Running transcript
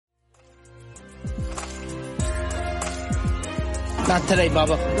Not today,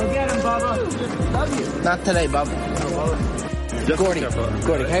 Bubba. Go get him, Bubba. Love you. Not today, Bubba. Gordy,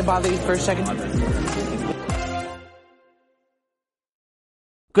 can I bother you for a second?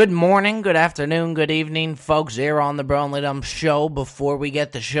 Good morning, good afternoon, good evening, folks here on the Brilliantly Dumb Show. Before we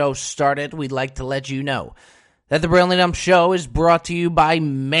get the show started, we'd like to let you know that the Brilliantly Dumb Show is brought to you by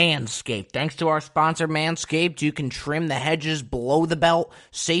Manscaped. Thanks to our sponsor, Manscaped, you can trim the hedges below the belt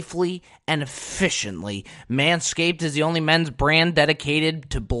safely and efficiently. Manscaped is the only men's brand dedicated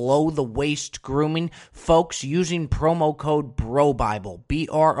to below-the-waist grooming. Folks, using promo code BROBIBLE,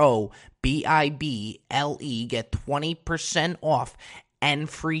 BROBIBLE, get 20% off and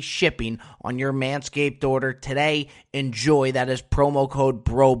free shipping on your Manscaped order today. Enjoy. That is promo code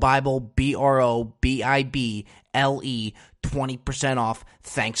BROBIBLE, BROBIBLE, 20% off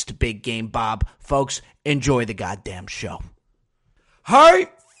thanks to Big Game Bob. Folks, enjoy the goddamn show. Hey,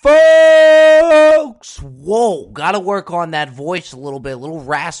 folks! Whoa, gotta work on that voice a little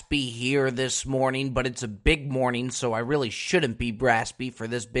raspy here this morning, but it's a big morning, so I really shouldn't be raspy for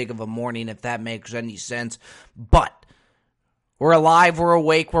this big of a morning, if that makes any sense. But we're alive, we're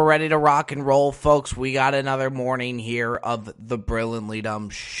awake, we're ready to rock and roll, folks. We got another morning here of the Brilliantly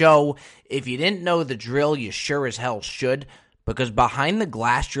Dumb Show. If you didn't know the drill, you sure as hell should, because behind the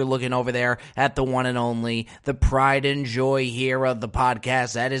glass, you're looking over there at the one and only, the pride and joy here of the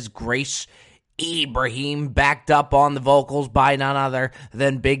podcast. That is Grace Ibrahim, backed up on the vocals by none other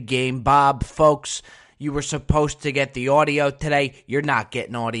than Big Game Bob. Folks, you were supposed to get the audio today. You're not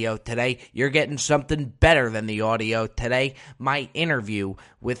getting audio today. You're getting something better than the audio today. My interview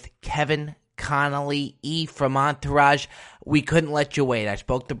with Kevin Connolly, from Entourage. We couldn't let you wait. I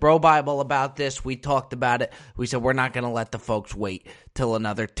spoke to Bro Bible about this. We talked about it. We said we're not going to let the folks wait till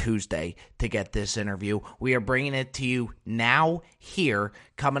another Tuesday to get this interview. We are bringing it to you now, here,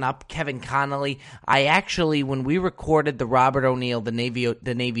 coming up, Kevin Connolly. I actually, when we recorded the Robert O'Neill, the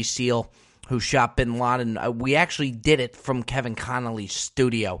Navy SEAL who shot Bin Laden, we actually did it from Kevin Connolly's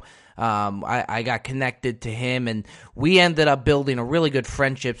studio. I got connected to him, and we ended up building a really good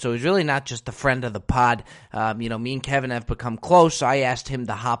friendship, so he's really not just a friend of the pod. Me and Kevin have become close. I asked him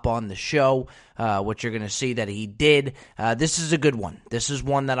to hop on the show, which you're going to see that he did. This is a good one. This is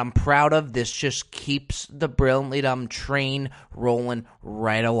one that I'm proud of. This just keeps the Brilliantly Dumb train rolling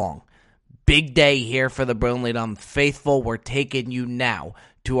right along. Big day here for the Brilliantly Dumb faithful. We're taking you now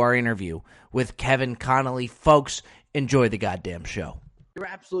to our interview with Kevin Connolly. Folks, enjoy the goddamn show. You're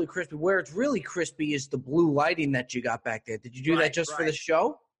absolutely crispy. Where it's really crispy is the blue lighting that you got back there. Did you do that just for the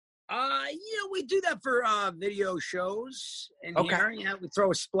show? We do that for video shows. And okay. Here, we throw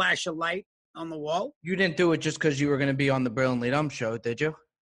a splash of light on the wall. You didn't do it just because you were going to be on the Brilliantly Dumb show, did you?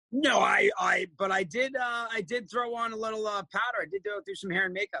 No, but I did throw on a little powder. I did do some hair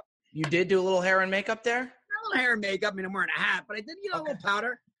and makeup. You did do a little hair and makeup there? A little hair and makeup. I mean, I'm wearing a hat, but I did, a little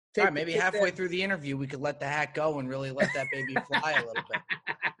powder. All right, maybe halfway through the interview, we could let the hat go and really let that baby fly a little bit.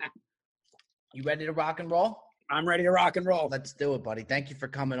 You ready to rock and roll? I'm ready to rock and roll. Let's do it, buddy. Thank you for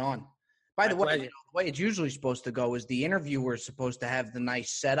coming on. By the way, the way it's usually supposed to go is the interviewer is supposed to have the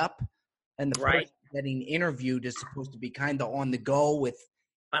nice setup, and the person getting interviewed is supposed to be kind of on the go with.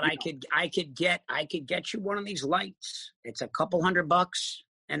 But I could get you one of these lights. It's a couple $100,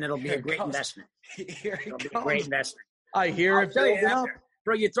 and it'll be a great investment. It'll be a great investment. I hear it building up.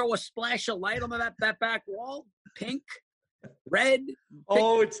 Bro, you throw a splash of light on that back wall, pink, red.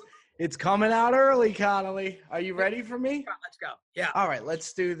 Oh, it's coming out early, Connolly. Are you ready for me? Let's go. Yeah. All right,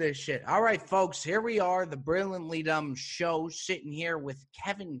 let's do this shit. All right, folks, here we are, the Brilliantly Dumb Show, sitting here with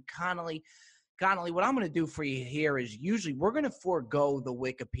Kevin Connolly. Connolly, what I'm going to do for you here is usually we're going to forego the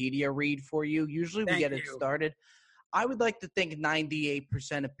Wikipedia read for you. Usually we get it started. I would like to think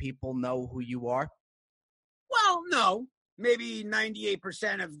 98% of people know who you are. Well, no. Maybe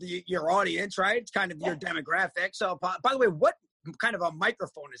 98% of your audience, right? It's kind of your demographic. So, by the way, what kind of a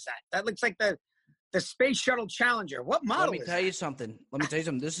microphone is that? That looks like the Space Shuttle Challenger. What model is that? Let me tell you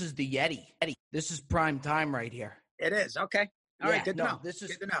something. This is the Yeti. This is prime time right here. It is. Okay. All right. Good to know. Good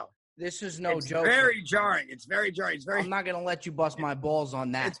to know. This is no joke. It's very jarring. It's very jarring. I'm not going to let you bust my balls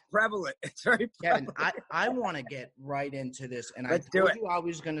on that. It's prevalent. It's very prevalent. Kevin, I want to get right into this. And Let's do it. I told you I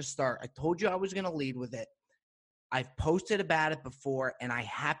was going to start. I told you I was going to lead with it. I've posted about it before, and I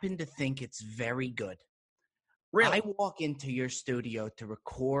happen to think it's very good. Really? I walk into your studio to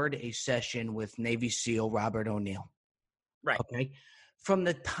record a session with Navy SEAL Robert O'Neill. Right. Okay. From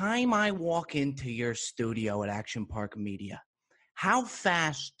the time I walk into your studio at Action Park Media, how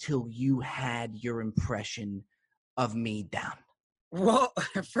fast till you had your impression of me down? Well,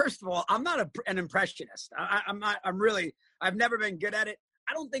 first of all, I'm not an impressionist. I'm not. I've never been good at it.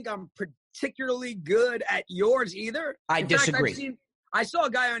 I don't think I'm particularly good at yours either. I disagree. I saw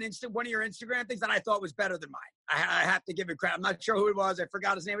a guy on one of your Instagram things that I thought was better than mine. I have to give it credit. I'm not sure who it was. I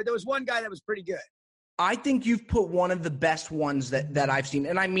forgot his name, but there was one guy that was pretty good. I think you've put one of the best ones that I've seen.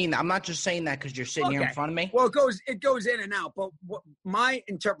 And I mean, I'm not just saying that because you're sitting here in front of me. Well, it goes in and out. But my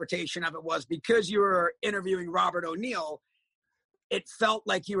interpretation of it was because you were interviewing Robert O'Neill, it felt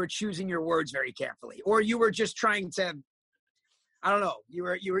like you were choosing your words very carefully. Or you were just trying to, I don't know, you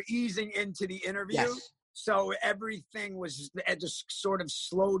were easing into the interview. Yes. So everything was just sort of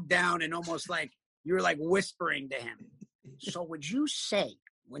slowed down and almost like you were like whispering to him. So would you say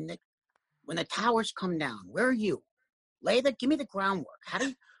when the towers come down, where are you? Give me the groundwork.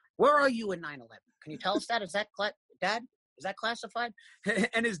 Where are you in 9/11? Can you tell us that? Is that Dad? Is that classified?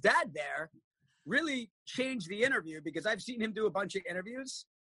 And his dad there really changed the interview because I've seen him do a bunch of interviews,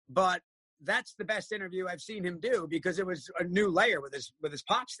 but that's the best interview I've seen him do because it was a new layer with his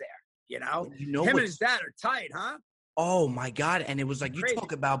pops there. Him and his dad are tight, huh? Oh my God! And it was like you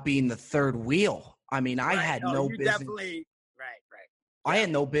talk about being the third wheel. I mean, I had no business. Definitely right. I had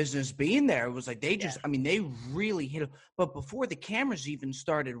no business being there. It was like they just, I mean, they really hit it. But before the cameras even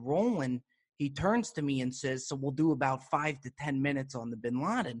started rolling, he turns to me and says, "So we'll do about 5 to 10 minutes on the Bin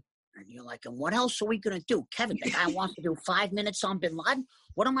Laden." And you're like, and what else are we going to do? Kevin, the guy wants to do 5 minutes on Bin Laden.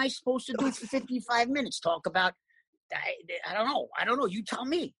 What am I supposed to do for 55 minutes? Talk about, I don't know. You tell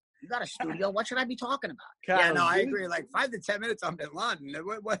me. You got a studio. What should I be talking about? I agree. Like 5 to 10 minutes on Bin Laden.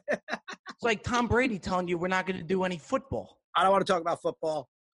 What? It's like Tom Brady telling you we're not going to do any football. I don't want to talk about football.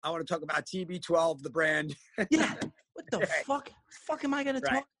 I want to talk about TB12, the brand. Yeah. What the fuck am I going to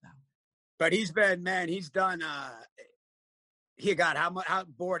talk about? But he's done. How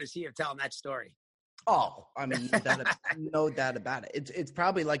bored is he of telling that story? Oh, I mean, no doubt about it. It's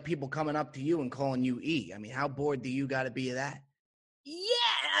probably like people coming up to you and calling you E. I mean, how bored do you got to be of that?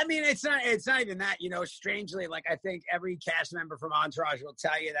 Yeah, I mean, it's not even that, strangely, like, I think every cast member from Entourage will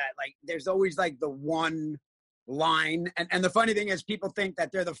tell you that, like, there's always, like, the one line. And the funny thing is people think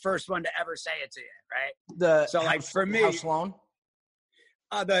that they're the first one to ever say it to you, right? For me. How Sloan?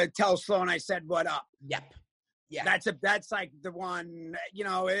 The tell Sloan I said what up. Yep. Yeah. That's like the one,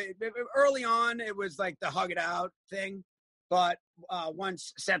 early on, it was like the hug it out thing. But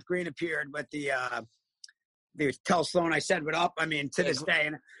once Seth Green appeared with the tell Sloan I said what up, I mean, to this day.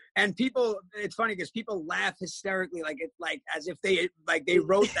 And people, it's funny because people laugh hysterically, like as if they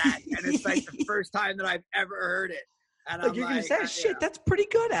wrote that. And it's like the first time that I've ever heard it. And you're going to say, shit, that's pretty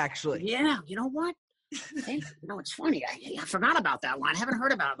good, actually. Yeah. You know what? Hey, it's funny. I forgot about that line. I haven't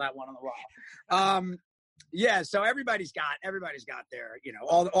heard about that one in a while. Yeah, so everybody's got their,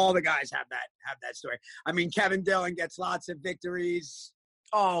 all the guys have that story. I mean, Kevin Dillon gets lots of victories.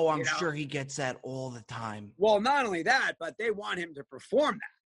 Oh, I'm sure he gets that all the time. Well, not only that, but they want him to perform that.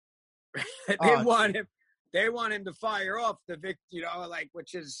 They want him to fire off the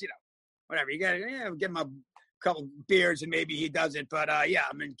which is, whatever. You got to give him a couple beers and maybe he does it. But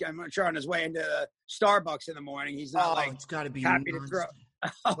I'm sure on his way into Starbucks in the morning, he's not it's got to be happy to throw.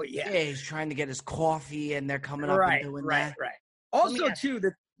 Oh yeah. Yeah, he's trying to get his coffee and they're coming up and doing that. Right. Also, too,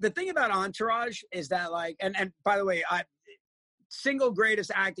 the thing about Entourage is that and by the way, single greatest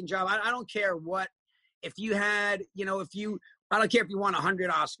acting job. I don't care if you had, I don't care if you won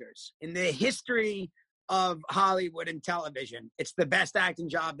 100 Oscars in the history of Hollywood and television. It's the best acting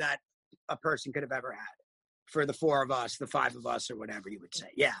job that a person could have ever had for the four of us, the five of us, or whatever you would say.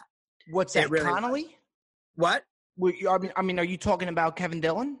 Yeah. What's that, really Connolly? What? I mean, are you talking about Kevin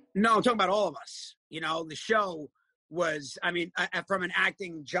Dillon? No, I'm talking about all of us. The show was, from an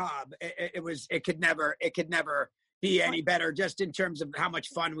acting job, it could never be any better just in terms of how much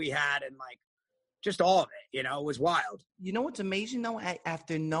fun we had and just all of it, it was wild. You know what's amazing though?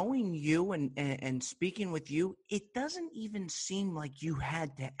 After knowing you and speaking with you, it doesn't even seem like you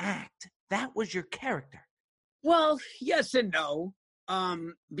had to act. That was your character. Well, yes and no.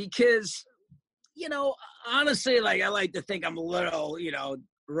 Because honestly, I like to think I'm a little,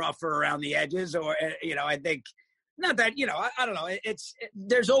 rougher around the edges, or, I think not that, I don't know.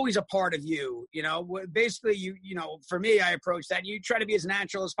 There's always a part of you, basically for me, I approach that. You try to be as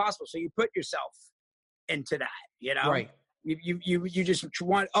natural as possible. So you put yourself into that, right. You just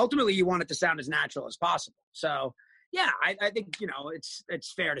ultimately you want it to sound as natural as possible. So yeah, I think,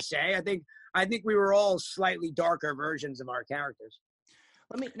 it's fair to say, I think we were all slightly darker versions of our characters.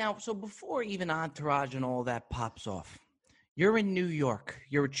 So before even Entourage and all that pops off, you're in New York.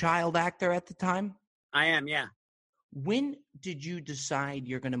 You're a child actor at the time? I am, yeah. When did you decide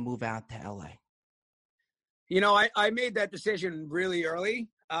you're going to move out to LA? I made that decision really early,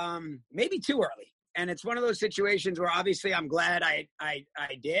 maybe too early. And it's one of those situations where obviously I'm glad I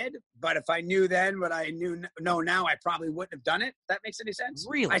did, but if I knew then what I know now, I probably wouldn't have done it. If that makes any sense?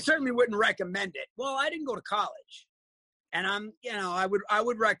 Really? I certainly wouldn't recommend it. Well, I didn't go to college, and I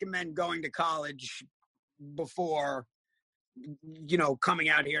would recommend going to college before, coming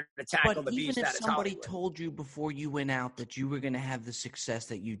out here to tackle the beast But even that if is somebody Hollywood. told you before you went out that you were going to have the success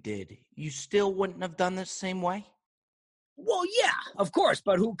that you did, you still wouldn't have done the same way? Well, yeah, of course,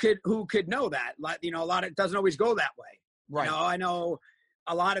 but who could know that? Like, a lot of it doesn't always go that way. Right. I know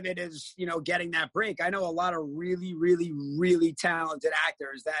a lot of it is, getting that break. I know a lot of really, really, really talented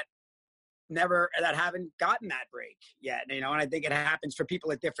actors that haven't gotten that break yet. And I think it happens for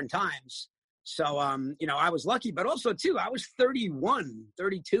people at different times. So, I was lucky, but also too, I was 31,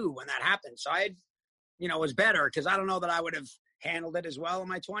 32 when that happened. So I, was better because I don't know that I would have handled it as well in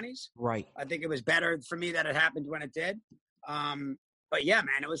my 20s. Right. I think it was better for me that it happened when it did. But yeah,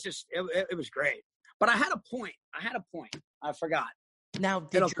 man, it was just, it was great. But I had a point. I forgot. Now,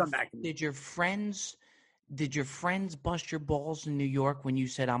 It'll come back to me. Did your friends bust your balls in New York when you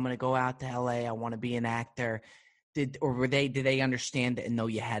said, I'm going to go out to LA, I want to be an actor? Did they understand it and know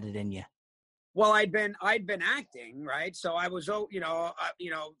you had it in you? Well, I'd been acting, right? So I was,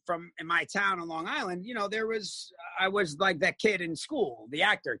 from in my town on Long Island, I was like that kid in school, the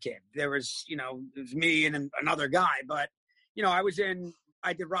actor kid. There was, it was me and another guy, but,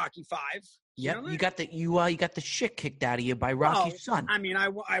 I did Rocky V. Yep, you got the shit kicked out of you by Rocky's son. I mean,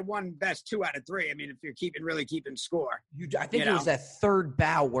 I won best 2 out of 3. I mean, if you're really keeping score. I think it was that third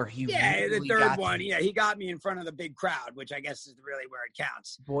bout where he really the third one. Yeah, he got me in front of the big crowd, which I guess is really where it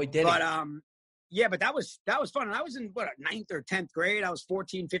counts. Boy, did but, it. Yeah, but that was fun. And I was in, 9th or 10th grade. I was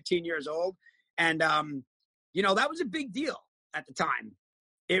 14, 15 years old. And, that was a big deal at the time.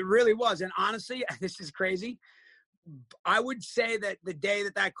 It really was. And honestly, this is crazy. I would say that the day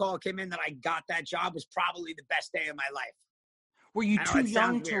that call came in that I got that job was probably the best day of my life. Were you too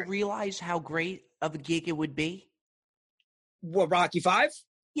young to realize how great of a gig it would be? What, Rocky V?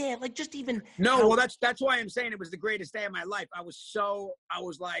 Yeah, like just even. No, well, that's why I'm saying it was the greatest day of my life. I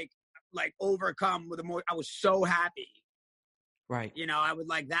was like overcome with I was so happy. Right. I would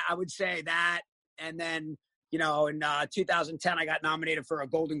like that. I would say that. And then, in 2010, I got nominated for a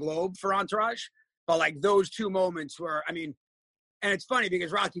Golden Globe for Entourage. But like those 2 moments were, I mean, and it's funny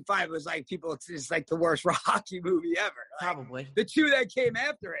because Rocky V was like it's like the worst Rocky movie ever. Like, probably. The 2 that came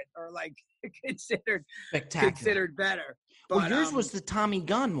after it are like considered better. But, well, yours was the Tommy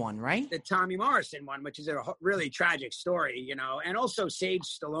Gunn one, right? The Tommy Morrison one, which is a really tragic story, and also Sage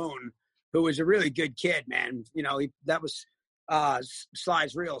Stallone, who was a really good kid, man. That was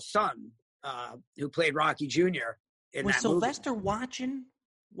Sly's real son, who played Rocky Jr. in was that Sylvester movie. Watching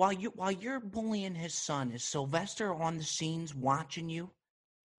while you're bullying his son? Is Sylvester on the scenes watching you?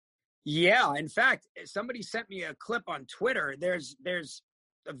 Yeah, in fact, somebody sent me a clip on Twitter. There's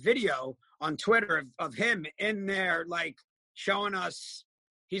a video on Twitter of him in there, like showing us.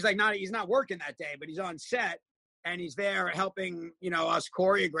 He's not working that day, but he's on set. And he's there helping, us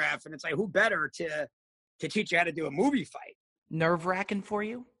choreograph. And it's like, who better to teach you how to do a movie fight? Nerve-wracking for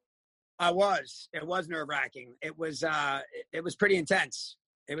you? It was nerve-wracking. It was pretty intense.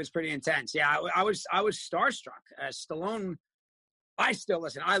 It was pretty intense. Yeah, I was starstruck. Stallone, I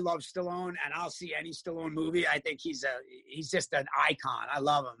love Stallone, and I'll see any Stallone movie. I think he's just an icon. I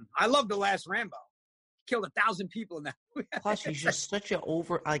love him. I love The Last Rambo. Killed 1,000 people in that movie. Plus, he's just such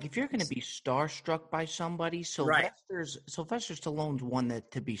if you're going to be starstruck by somebody, Sylvester Stallone's one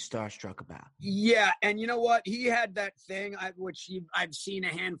to be starstruck about. Yeah, and you know what? He had that thing, which I've seen a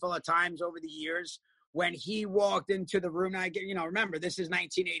handful of times over the years, when he walked into the room. Now, remember, this is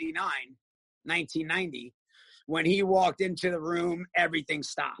 1989, 1990. When he walked into the room, everything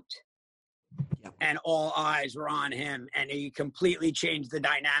stopped. Yep. And all eyes were on him, and he completely changed the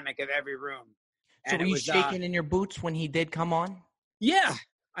dynamic of every room. So were you shaking in your boots when he did come on? Yeah,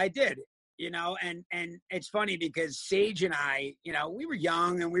 I did. And it's funny because Sage and I, we were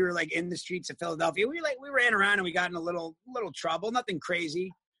young and we were like in the streets of Philadelphia. We ran around and we got in a little trouble, nothing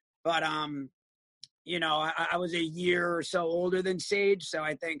crazy. But, I was a year or so older than Sage. So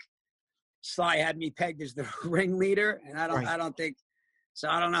I think Sly had me pegged as the ringleader. And I don't think, so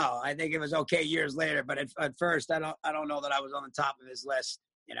I don't know. I think it was okay years later, but at first I don't know that I was on the top of his list.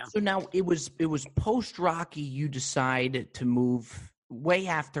 So now it was post Rocky. You decide to move way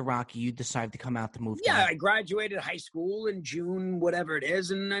after Rocky. You decide to come out to move. Yeah, I graduated high school in June, whatever it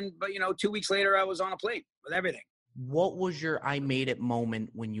is, and then 2 weeks later I was on a plane with everything. What was your I made it moment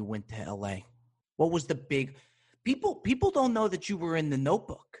when you went to LA? What was the big people don't know that you were in The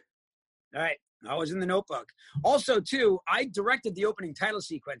Notebook? All right. I was in The Notebook. Also, too, I directed the opening title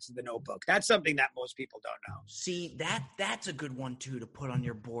sequence of The Notebook. That's something that most people don't know. See, that's a good one too to put on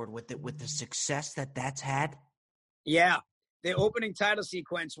your board with it, with the success that's had. Yeah, the opening title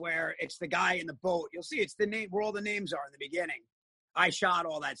sequence where it's the guy in the boat. You'll see it's the name where all the names are in the beginning. I shot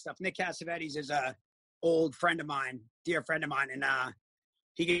all that stuff. Nick Cassavetes is a old friend of mine, dear friend of mine, and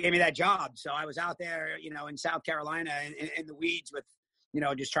he gave me that job. So I was out there, in South Carolina in the weeds with,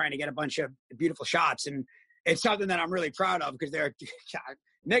 just trying to get a bunch of beautiful shots. And it's something that I'm really proud of because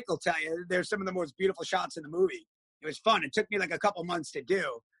Nick will tell you, there's some of the most beautiful shots in the movie. It was fun. It took me like a couple months to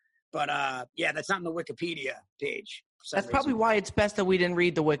do. But, yeah, that's not on the Wikipedia page. That's probably why it's best that we didn't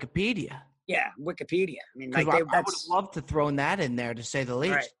read the Wikipedia. Yeah, Wikipedia. I mean, like, I would have loved to throw that in there, to say the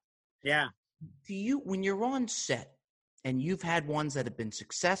least. Right. Yeah. Do you, when you're on set, and you've had ones that have been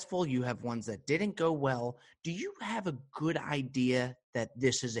successful, you have ones that didn't go well, do you have a good idea that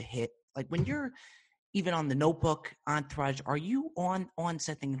this is a hit? Like when you're even on The Notebook, Entourage, are you on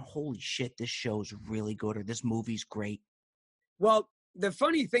set thinking, holy shit, this show's really good or this movie's great? Well, the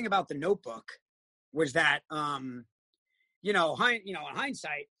funny thing about The Notebook was that, in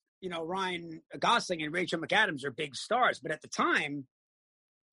hindsight, Ryan Gosling and Rachel McAdams are big stars, but at the time,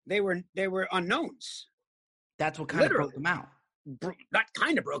 they were unknowns. That's what kind of broke them out. That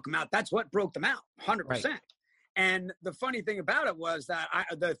kind of broke them out. That's what broke them out, 100%. Right. And the funny thing about it was that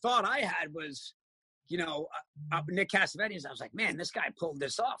the thought I had was, Nick Cassavetes. I was like, man, this guy pulled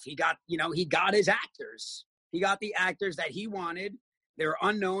this off. He got his actors. He got the actors that he wanted. They were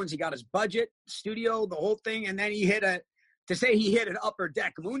unknowns. He got his budget, studio, the whole thing. And then he hit an upper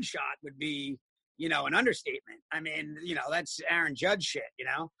deck moonshot would be, an understatement. I mean, that's Aaron Judge shit,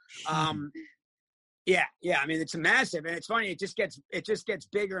 Yeah. I mean, it's massive, and it's funny. It just gets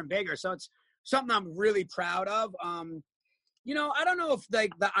bigger and bigger. So it's something I'm really proud of. I don't know if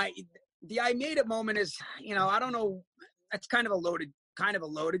like the I made it moment is, I don't know. That's kind of a loaded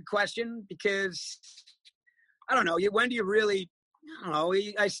question because I don't know. When do you really? I don't know.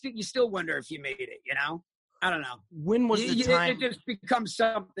 You still wonder if you made it. I don't know. When was the time? It just becomes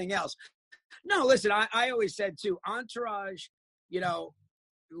something else. No, listen. I always said too. Entourage,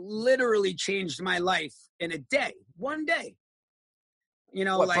 literally changed my life in a day, one day.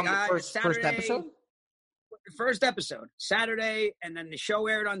 From the first episode? First episode, Saturday, and then the show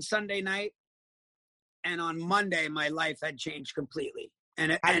aired on Sunday night. And on Monday, my life had changed completely.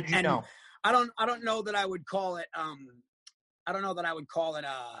 And How did you know? I don't know that I would call it. I don't know that I would call it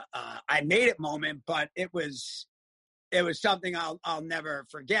I made it moment, but it was something I'll never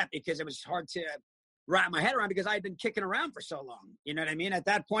forget because it was hard to wrap my head around because I'd been kicking around for so long. You know what I mean? At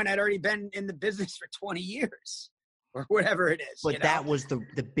that point, I'd already been in the business for 20 years or whatever it is. But that was the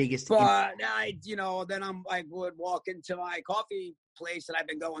biggest. But then I would walk into my coffee place that I've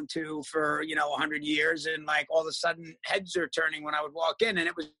been going to for, 100 years. And like all of a sudden heads are turning when I would walk in and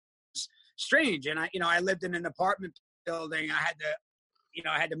it was strange. And I lived in an apartment building. I had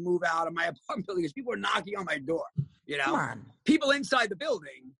to move out of my apartment building because people were knocking on my door, Come on. People inside the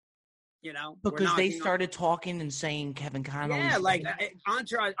building. Because they started talking and saying Kevin Connolly. Yeah, like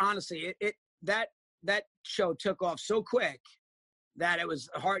Entourage. Honestly, that show took off so quick that it was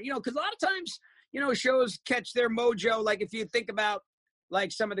hard. Because a lot of times, shows catch their mojo. Like if you think about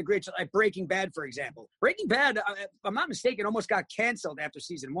like some of the greats, like Breaking Bad, for example. Breaking Bad, if I'm not mistaken, almost got canceled after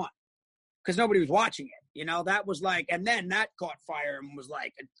season 1 because nobody was watching it. That was like, and then that caught fire and was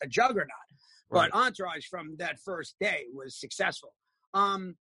like a juggernaut. Right. But Entourage from that first day was successful.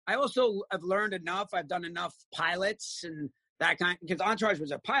 I also have learned enough. I've done enough pilots and that kind because Entourage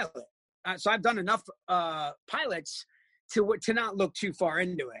was a pilot. So I've done enough pilots to not look too far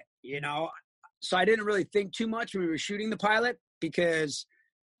into it, So I didn't really think too much when we were shooting the pilot because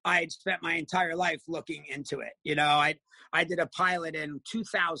I had spent my entire life looking into it. I did a pilot in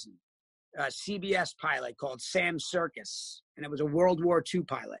 2000, a CBS pilot called Sam Circus, and it was a World War II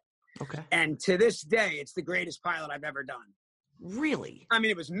pilot. Okay. And to this day, it's the greatest pilot I've ever done. Really? I mean,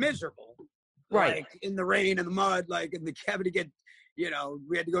 it was miserable. Right. Like in the rain and the mud, like in the cabin to get,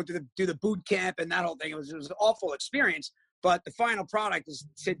 we had to go do the boot camp and that whole thing. It was an awful experience. But the final product is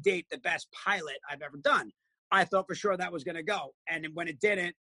to date the best pilot I've ever done. I thought for sure that was going to go. And when it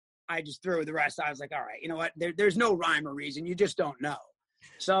didn't, I just threw the rest. I was like, all right, you know what? There's no rhyme or reason. You just don't know.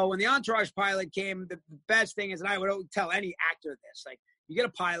 So when the Entourage pilot came, the best thing is, and I would tell any actor this, like you get a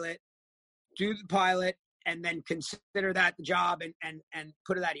pilot, do the pilot, and then consider that the job and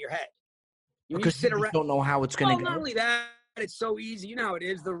put it out of your head. Because you don't know how it's going to go. Not only that, it's so easy. You know how it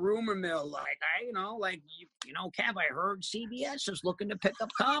is, the rumor mill. Like, Kev, I heard CBS is looking to pick up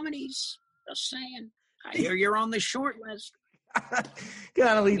comedies. Just saying. I hear you're on the short list.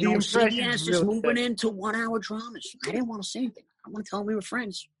 Connolly, the CBS impression's is real moving good. into 1 hour dramas. I didn't want to say anything. I want to tell them we were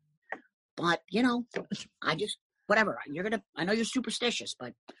friends. But, I just, whatever. I know you're superstitious,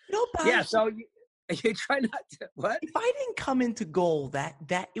 but. Yeah, so you try not to, what? If I didn't come into goal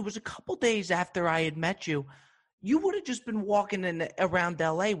that it was a couple days after I had met you, you would have just been walking around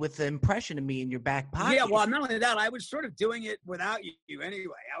L.A. with the impression of me in your back pocket. Yeah, well, not only that, I was sort of doing it without you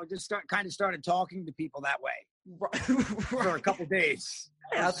anyway. I would just started talking to people that way for a couple days.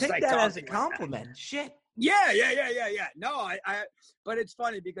 Hey, I'll take that as a compliment. Like Shit. Yeah. No, I but it's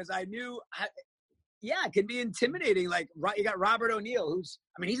funny because I knew, it can be intimidating. Like, you got Robert O'Neill,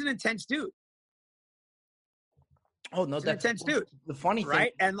 he's an intense dude. Oh, no, that's an intense dude. The funny thing.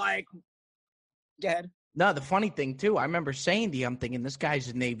 Right? And like, go ahead. No, the funny thing, too, I remember saying to you, I'm thinking, this guy's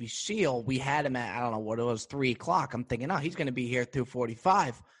a Navy SEAL. We had him at, I don't know what it was, 3 o'clock. I'm thinking, he's going to be here at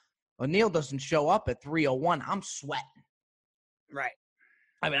 2:45. O'Neill doesn't show up at 3:01. I'm sweating. Right.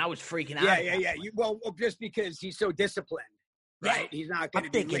 I was freaking out. Yeah. Well, just because he's so disciplined, right? Yeah. He's not going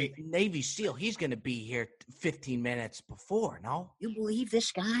to be late. Navy SEAL, he's going to be here 15 minutes before, no? You believe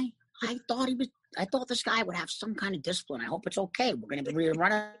this guy? I thought this guy would have some kind of discipline. I hope it's okay. We're going to be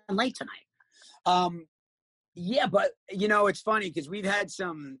running late tonight. Yeah, but it's funny because we've had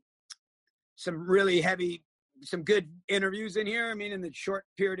some really heavy, some good interviews in here. In the short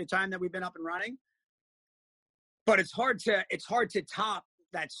period of time that we've been up and running. But it's hard to top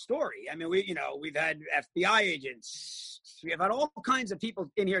that story. We've had FBI agents. We have had all kinds of people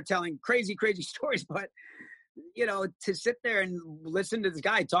in here telling crazy, crazy stories. But to sit there and listen to this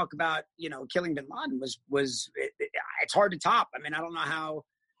guy talk about killing Bin Laden was it's hard to top. I don't know how.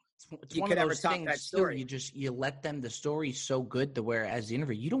 It's you one could of ever those top things that story. You let them, the story's so good to where as the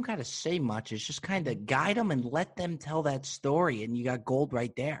interview, you don't got to say much. It's just kind of guide them and let them tell that story. And you got gold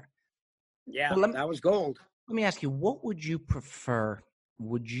right there. Yeah, that was gold. Let me ask you, what would you prefer?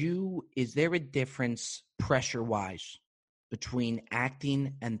 Is there a difference pressure wise between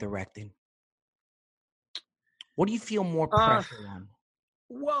acting and directing? What do you feel more pressure on?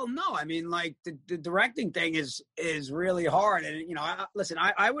 Well, no, the directing thing is really hard. And,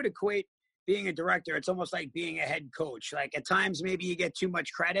 I would equate being a director. It's almost like being a head coach. Like at times, maybe you get too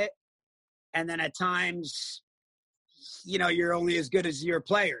much credit. And then at times, you're only as good as your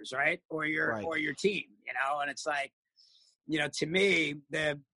players, right? Or your team, and it's like, to me,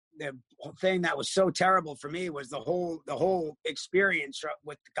 the thing that was so terrible for me was the whole experience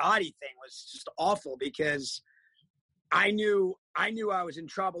with the Gotti thing was just awful because I knew I was in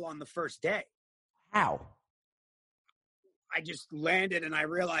trouble on the first day. How? I just landed and I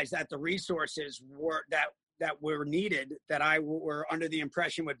realized that the resources that were needed, that I were under the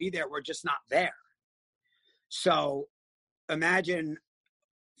impression would be there, were just not there. So imagine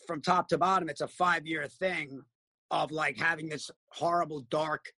from top to bottom, it's a 5-year thing of like having this horrible,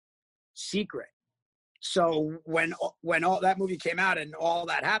 dark secret. So when all that movie came out and all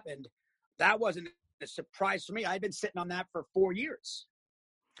that happened, that wasn't a surprise for me. I'd been sitting on that for 4 years.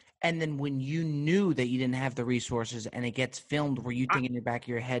 And then when you knew that you didn't have the resources and it gets filmed, were you thinking in the back of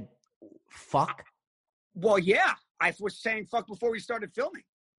your head, fuck? Well, yeah. I was saying fuck before we started filming.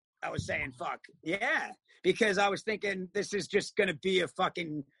 I was saying fuck. Yeah. Because I was thinking this is just going to be a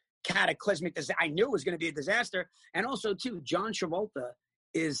fucking cataclysmic disaster. I knew it was going to be a disaster. And also, too, John Travolta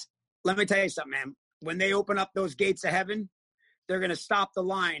is, let me tell you something, man. When they open up those gates of heaven, they're going to stop the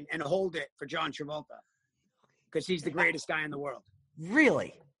line and hold it for John Travolta because he's the greatest guy in the world.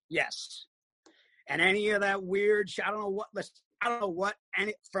 Really? Yes. And any of that weird shit, I don't know what.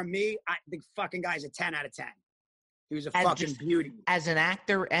 And for me, the fucking guy's a 10 out of 10. He was a fucking beauty. As an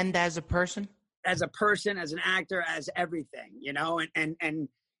actor and as a person? As a person, as an actor, as everything, and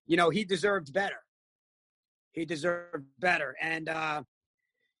he deserved better. He deserved better. And,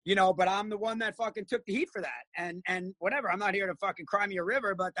 but I'm the one that fucking took the heat for that. And whatever, I'm not here to fucking cry me a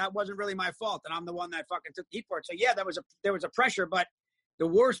river, but that wasn't really my fault. And I'm the one that fucking took the heat for it. So yeah, there was a pressure, but the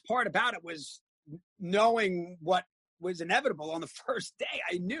worst part about it was knowing what was inevitable on the first day.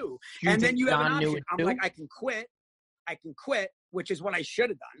 I knew. And then you have an option. I'm like, I can quit, which is what I should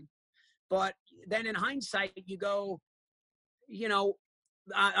have done. But then in hindsight, you go,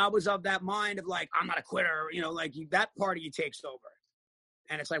 I was of that mind of like, I'm not a quitter, that part of you takes over.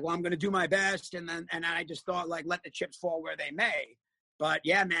 And it's like, well, I'm going to do my best. And I just thought like, let the chips fall where they may. But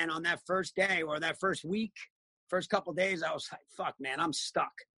yeah, man, on that first day or that first week, first couple of days, I was like, fuck, man, I'm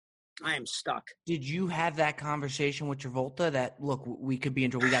stuck. I am stuck. Did you have that conversation with Travolta that, look, we could be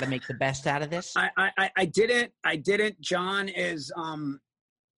in trouble. We got to make the best out of this? I didn't. John is,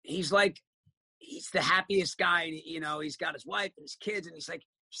 he's the happiest guy. He's got his wife and his kids and he's like,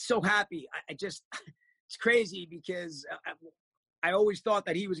 he's so happy. It's crazy because I always thought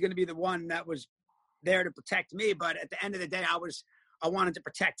that he was going to be the one that was there to protect me. But at the end of the day, I wanted to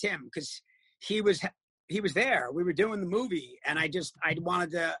protect him because he was there. We were doing the movie, and I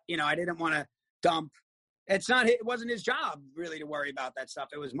wanted to, I didn't want to dump. It wasn't his job really to worry about that stuff.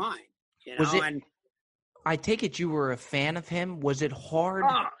 It was mine, Was it, and I take it you were a fan of him. Was it hard?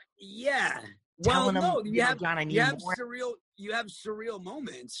 oh, yeah. Telling Well, no, him, you have John, I need more. you have surreal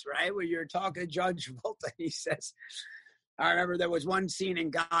moments, right? Where you're talking to Judge Travolta, and he says, I remember there was one scene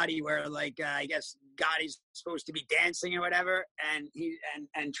in Gotti where, like, I guess Gotti's supposed to be dancing or whatever, and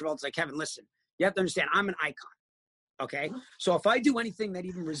and Travolta's like, Kevin, listen, you have to understand, I'm an icon, okay? So if I do anything that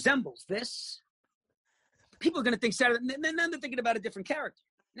even resembles this, people are going to think Saturday. And then they're thinking about a different character.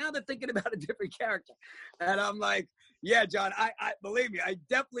 And I'm like, yeah, John, I believe me, I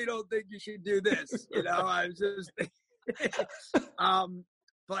definitely don't think you should do this. I was just,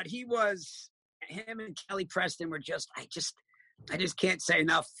 but him and Kelly Preston were I just can't say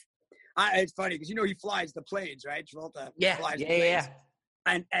enough. It's funny because he flies the planes, right? Travolta flies the planes.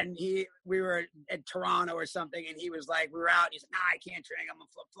 And we were at Toronto or something, and he was like, we were out. And he's like, I can't drink. I'm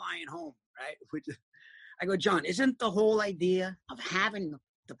flying home, right? I go, John, isn't the whole idea of having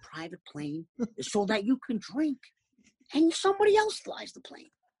the private plane is so that you can drink, and somebody else flies the plane?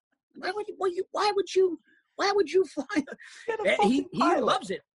 Why would you fly? He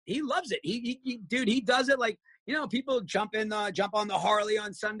loves it. He loves it. He does it like, people jump on the Harley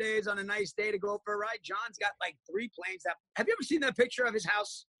on Sundays on a nice day to go for a ride. John's got like 3 planes. Have you ever seen that picture of his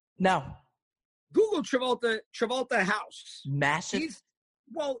house? No. Google Travolta house. Massive.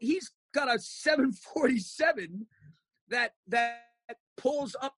 He's got a 747 that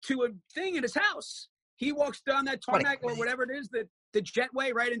pulls up to a thing in his house. He walks down that tarmac or whatever it is, the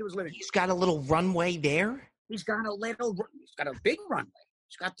jetway right into his living room. He's got a little runway there. He's got a big runway.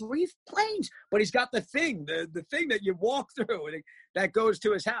 He's got 3 planes, but he's got the thing that you walk through and that goes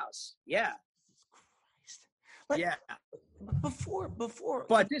to his house. Yeah. Christ. Yeah. Before.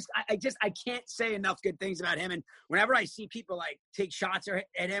 But I can't say enough good things about him. And whenever I see people like take shots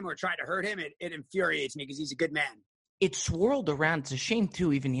at him or try to hurt him, it infuriates me because he's a good man. It swirled around. It's a shame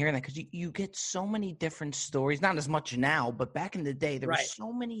too, even hearing that, because you get so many different stories. Not as much now, but back in the day, there were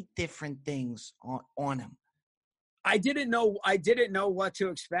so many different things on him. I didn't know what to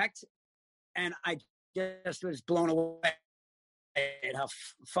expect, and I just was blown away at how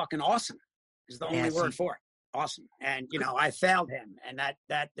fucking awesome is the only word for it. Awesome. And I failed him, and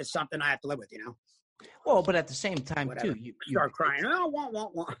that is something I have to live with. Well, but at the same time, whatever. too, you start crying. Huh?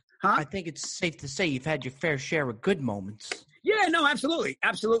 I think it's safe to say you've had your fair share of good moments. Yeah, no, absolutely.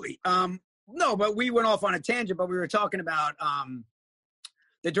 No, but we went off on a tangent, but we were talking about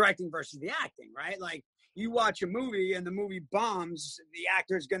the directing versus the acting, right? Like, you watch a movie and the movie bombs, the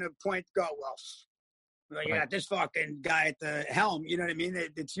actor's going to you got this fucking guy at the helm. You know what I mean?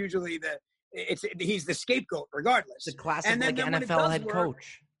 It's usually he's the scapegoat regardless. The classic NFL head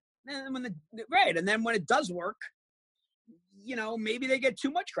coach. And then when it does work, maybe they get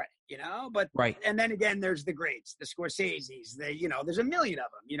too much credit, but and then again, there's the greats, the Scorseses, there's a million of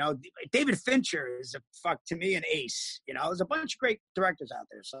them, David Fincher is to me an ace, there's a bunch of great directors out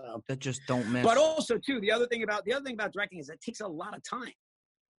there. So that just don't miss. But also too, the other thing about directing is it takes a lot of time.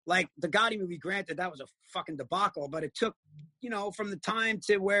 Like the Gotti movie, granted, that was a fucking debacle, but it took, from the time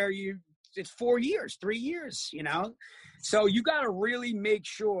to where it's 4 years, 3 years, So you got to really make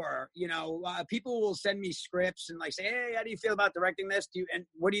sure, people will send me scripts and like say, hey, how do you feel about directing this? And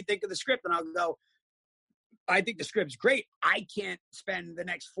what do you think of the script? And I'll go, I think the script's great. I can't spend the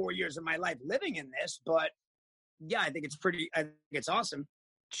next 4 years of my life living in this, but yeah, I think it's awesome.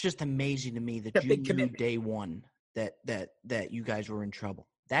 It's just amazing to me that you knew day one that you guys were in trouble.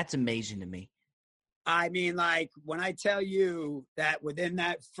 That's amazing to me. I mean, like, when I tell you that by the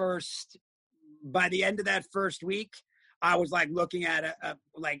end of that first week, I was like looking at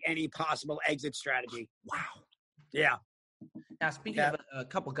like any possible exit strategy. Wow. Yeah. Now, speaking of a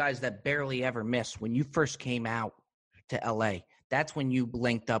couple guys that barely ever miss, when you first came out to LA, that's when you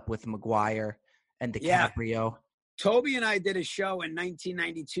linked up with McGuire and DiCaprio. Yeah. Toby and I did a show in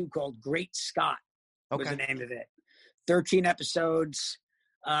 1992 called Great Scott. Was the name of it. 13 episodes.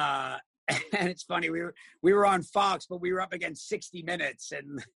 And it's funny, we were on Fox, but we were up against 60 Minutes,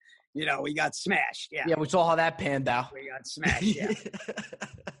 and we got smashed. Yeah, we saw how that panned out. We got smashed. Yeah.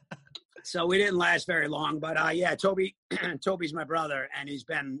 So we didn't last very long, but Toby's my brother, and he's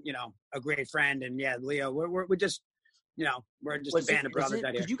been a great friend. And yeah, Leo, we're just we're just a band of brothers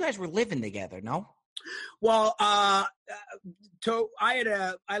out here. Because you guys were living together, no? Well, I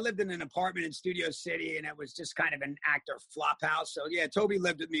lived in an apartment in Studio City, and it was just kind of an actor flop house. So yeah, Toby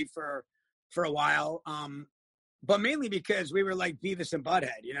lived with me for a while. but mainly because we were like Beavis and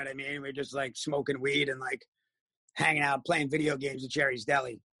Butthead. You know what I mean? We were just like smoking weed and like hanging out, playing video games at Jerry's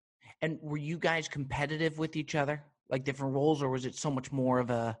Deli. And were you guys competitive with each other, like different roles, or was it so much more of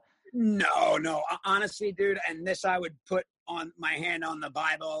a? No. Honestly, dude, and this I would put on my hand on the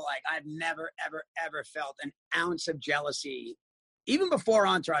Bible. Like, I've never, ever, ever felt an ounce of jealousy, even before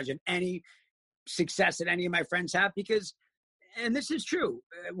Entourage, of any success that any of my friends have, because, and this is true,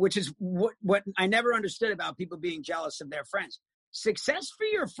 which is what I never understood about people being jealous of their friends. Success for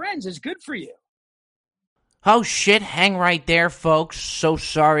your friends is good for you. Oh, shit, hang right there, folks. So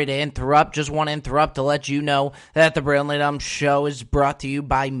sorry to interrupt. Just want to interrupt to let you know that the Brilliantly Dumb Show is brought to you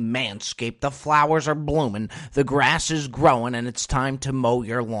by Manscaped. The flowers are blooming, the grass is growing, and it's time to mow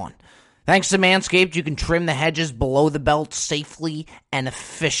your lawn. Thanks to Manscaped, you can trim the hedges below the belt safely and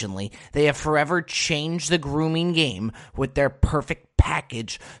efficiently. They have forever changed the grooming game with their Perfect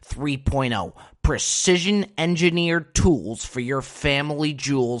Package 3.0. Precision-engineered tools for your family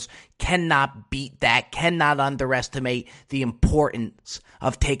jewels. Cannot beat that. Cannot underestimate the importance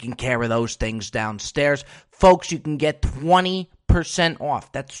of taking care of those things downstairs. Folks, you can get 20%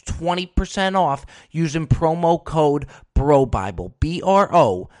 off. That's 20% off using promo code BROBIBLE.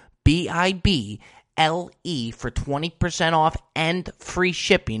 BROBIBLE for 20% off and free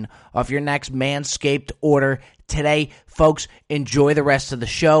shipping of your next Manscaped order today. Folks, enjoy the rest of the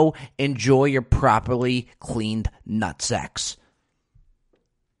show. Enjoy your properly cleaned nutsacks.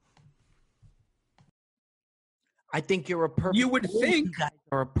 I think you're a perfect. You would think you guys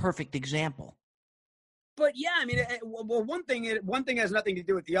are a perfect example. But yeah, I mean, well, one thing has nothing to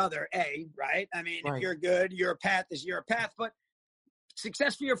do with the other. Right? I mean, Right. If you're good, your path is your path. But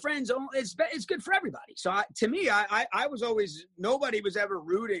success for your friends, it's good for everybody. So to me, I was always, nobody was ever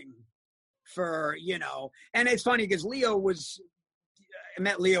rooting for, and it's funny because I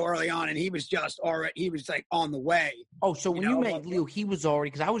met Leo early on, and he was like on the way. Oh, so when you met Leo, he was already,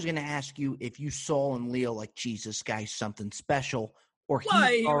 because I was going to ask you if you saw in Leo, like, geez, this guy's something special, or he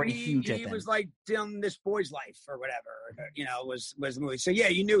was already huge at that. He was like doing This Boy's Life or whatever, was the movie. So yeah,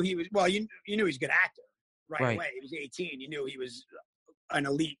 you knew he was, you knew he was a good actor right away. He was 18. You knew he was an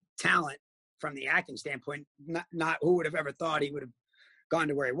elite talent from the acting standpoint. Not who would have ever thought he would have gone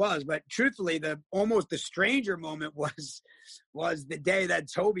to where he was. But truthfully, the stranger moment was the day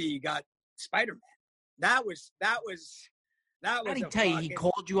that Toby got Spider-Man. That was. How did he tell you? He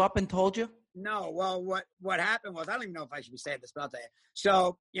called you up and told you? No. Well, what happened was, I don't even know if I should be saying this, but I'll tell you.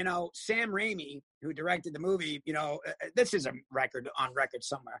 So, Sam Raimi, who directed the movie, this is on record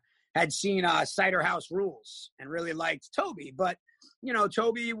somewhere, had seen Cider House Rules and really liked Toby. But,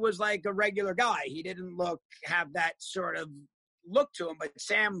 Toby was like a regular guy. He didn't have that sort of look to him, but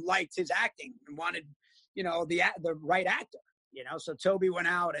Sam liked his acting and wanted, the right actor, So Toby went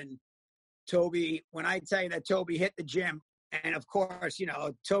out, and when I tell you that Toby hit the gym, and of course,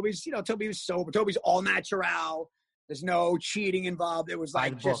 Toby was sober. Toby's all natural. There's no cheating involved. It was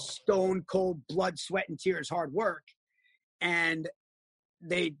like just stone cold blood, sweat, and tears, hard work. And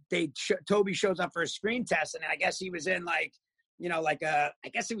Toby shows up for a screen test, and I guess he was in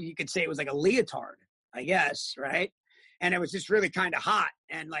you could say it was like a leotard, I guess, right? And it was just really kind of hot.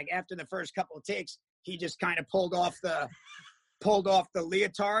 And like after the first couple of takes, he just kind of pulled off the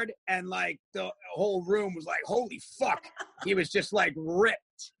leotard, and like the whole room was like, holy fuck. He was just like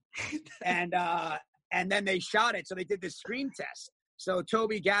ripped. And then they shot it. So they did the screen test. So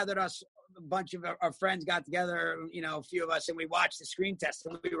Toby gathered us, a bunch of our friends got together, a few of us, and we watched the screen test,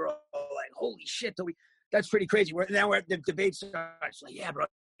 and we were all like, holy shit, Toby, that's pretty crazy. We're at the debate starts, like, yeah, bro,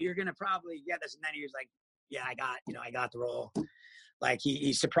 you're going to probably get this. And then he was like, yeah, I got the role. Like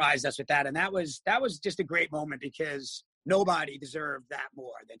he surprised us with that. And that was just a great moment, because nobody deserved that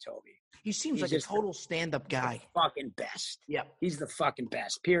more than Toby. He seems like a total stand-up guy. The fucking best. Yeah. He's the fucking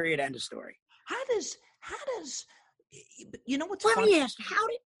best. Period. End of story. How does what's Let funny? me ask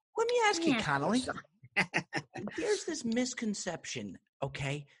You, Connolly. Here's this misconception,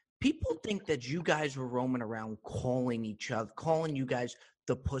 okay? People think that you guys were roaming around calling you guys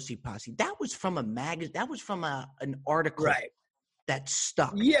the Pussy Posse. That was from a magazine. That was from an article, right, that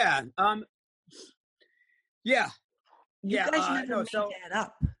stuck. Yeah. You guys never made that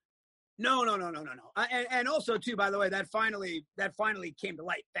up. No. And also too, by the way, that finally came to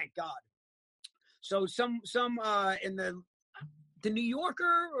light. Thank God. So some in the New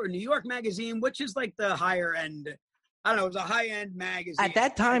Yorker or New York Magazine, which is like the higher end. I don't know. It was a high end magazine at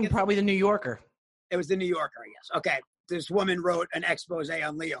that time. Probably the New Yorker. It was the New Yorker, I guess. Okay. This woman wrote an expose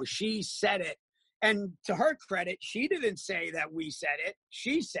on Leo. She said it. And to her credit, she didn't say that we said it.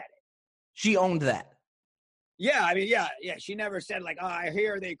 She said it. She owned that. Yeah. I mean, yeah. She never said like, oh, I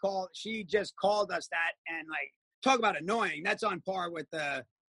hear they call. She just called us that. And like, talk about annoying. That's on par with the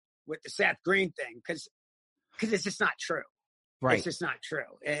Seth Green thing because it's just not true. Right. It's just not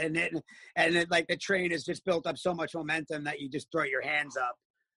true. And like the train has just built up so much momentum that you just throw your hands up.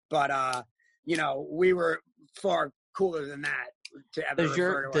 But, we were far cooler than that to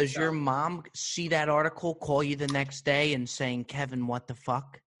ever Does your mom see that article, call you the next day and saying, Kevin, what the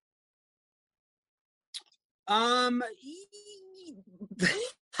fuck?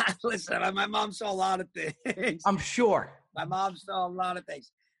 Listen, my mom saw a lot of things. I'm sure. My mom saw a lot of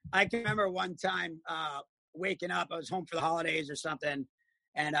things. I can remember one time waking up. I was home for the holidays or something,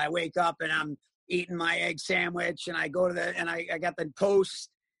 and I wake up and I'm eating my egg sandwich, and I go to and I got the Post,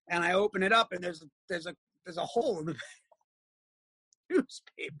 and I open it up, and there's a hole in the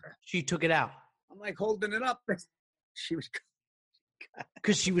newspaper. She took it out. I'm like holding it up. She was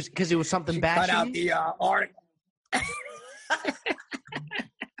because it was something bad. Cut out the article.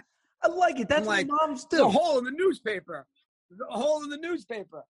 I like it. That's like, what moms do. There's a hole in the newspaper. There's a hole in the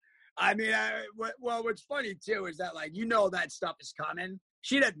newspaper. I mean, what's funny too is that that stuff is coming.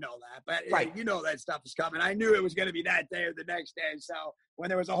 She didn't know that, but right. That stuff is coming. I knew it was going to be that day or the next day. So when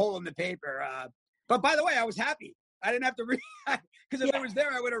there was a hole in the paper, but by the way, I was happy. I didn't have to read because if it was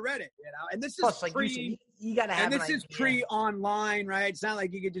there, I would have read it. And this is you gotta have. And this is pre-online, right? It's not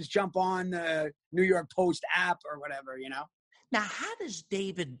like you could just jump on the New York Post app or whatever. Now, how does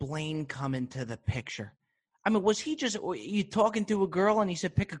David Blaine come into the picture? I mean, was he just you talking to a girl and he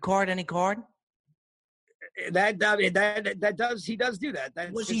said, pick a card, any card? He does do that.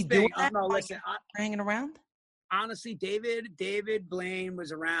 That's was he doing that? No, listen, hanging around? Honestly, David Blaine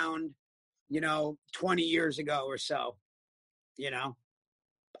was around, 20 years ago or so.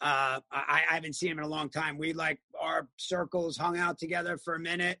 I haven't seen him in a long time. We our circles hung out together for a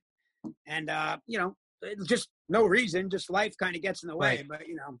minute, and just no reason, just life kind of gets in the way. Right.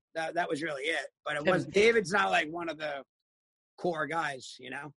 But that was really it. But it was David's not like one of the core guys.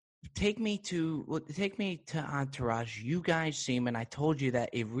 Take me to Entourage. You guys seem, and I told you that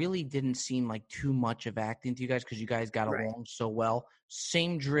it really didn't seem like too much of acting to you guys because you guys got along so well.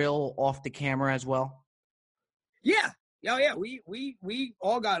 Same drill off the camera as well. Yeah. Oh yeah. We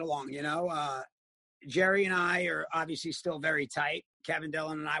all got along. Jerry and I are obviously still very tight. Kevin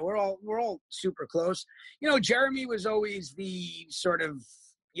Dillon and I, we're all super close. Jeremy was always the sort of,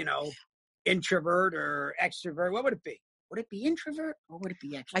 introvert or extrovert. What would it be? Would it be introvert or would it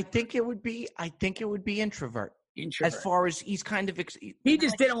be extrovert? I think it would be introvert. As far as he's kind of, he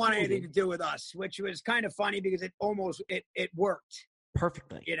just didn't want anything to do with us, which was kind of funny because it almost it worked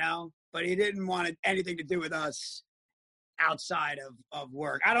perfectly, But he didn't want anything to do with us outside of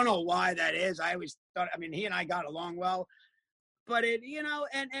work. I don't know why that is. I always thought. I mean, he and I got along well, but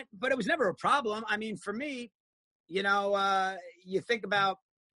but it was never a problem. I mean, for me, you think about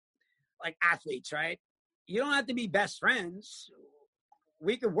like athletes, right? You don't have to be best friends.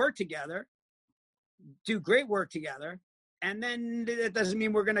 We could work together, do great work together, and then it doesn't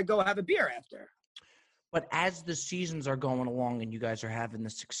mean we're going to go have a beer after. But as the seasons are going along and you guys are having the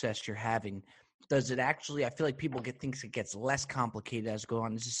success you're having, does it actually – I feel like people thinks it gets less complicated as it goes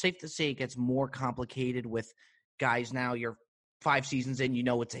on. Is it safe to say it gets more complicated with guys now? You're 5 seasons in,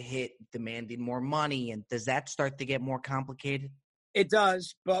 it's a hit, demanding more money. And does that start to get more complicated? It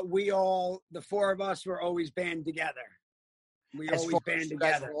does, but the 4 of us were always band together. We always band together. You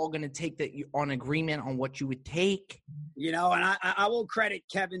guys were all going to take that on agreement on what you would take. And I will credit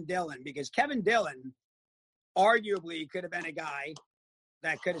Kevin Dillon because Kevin Dillon arguably could have been a guy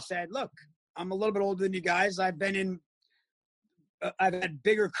that could have said, look, I'm a little bit older than you guys. I've had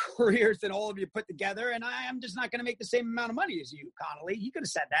bigger careers than all of you put together, and I'm just not going to make the same amount of money as you, Connolly. He could have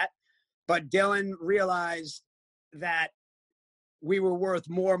said that. But Dillon realized that we were worth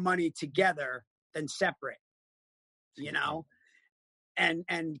more money together than separate,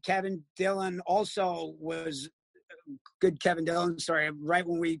 and Kevin Dillon also was good. Kevin Dillon, right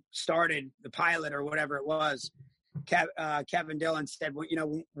when we started the pilot or whatever it was, Kevin Dillon said,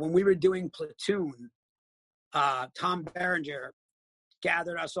 when we were doing Platoon, Tom Berenger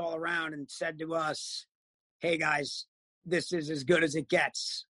gathered us all around and said to us, hey guys, this is as good as it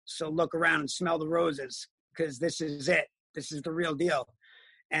gets. So look around and smell the roses because this is it. This is the real deal.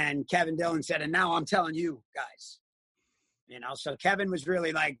 And Kevin Dillon said, and now I'm telling you guys, so Kevin was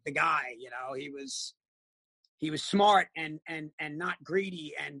really like the guy, he was smart and not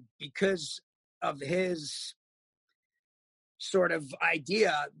greedy. And because of his sort of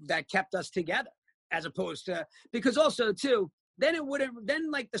idea that kept us together as opposed to, because also too, then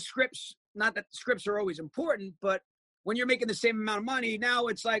like the scripts, not that the scripts are always important, but when you're making the same amount of money, now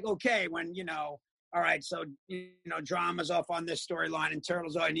it's like, okay, when, all right, so, Drama's off on this storyline and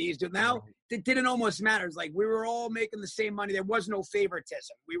Turtles on these. Now, it didn't almost matter. It's like we were all making the same money. There was no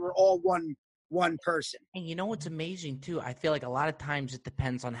favoritism. We were all one person. And you know what's amazing, too? I feel like a lot of times it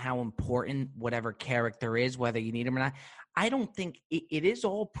depends on how important whatever character is, whether you need him or not. I don't think it is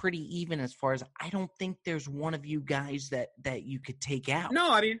all pretty even as far as I don't think there's one of you guys that you could take out.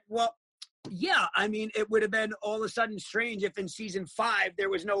 No, I mean, well, yeah, I mean, it would have been all of a sudden strange if in season 5 there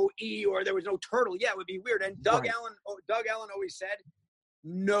was no E or there was no Turtle. Yeah, it would be weird. And Doug Allen always said,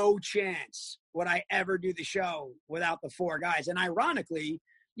 no chance would I ever do the show without the 4 guys. And ironically,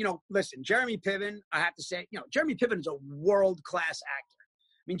 listen, Jeremy Piven, I have to say, Jeremy Piven is a world-class actor.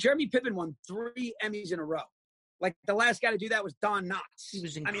 I mean, Jeremy Piven won 3 Emmys in a row. Like, the last guy to do that was Don Knotts. He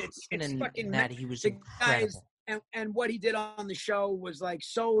was incredible. I mean, it's fucking that he was incredible. Guys, and what he did on the show was like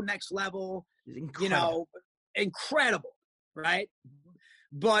so next level, incredible, right?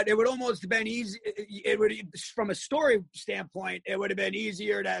 But it would almost have been easy. It would, from a story standpoint, it would have been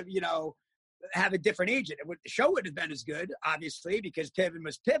easier to, have a different agent. The show would have been as good, obviously, because Piven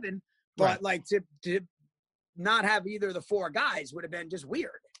was Piven. But like to not have either of the 4 guys would have been just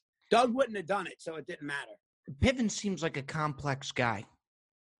weird. Doug wouldn't have done it, so it didn't matter. Piven seems like a complex guy.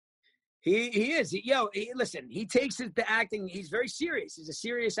 He is. Listen, he takes the acting. He's very serious. He's a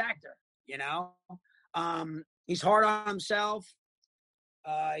serious actor, He's hard on himself.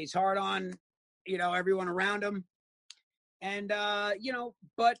 He's hard on, everyone around him. And,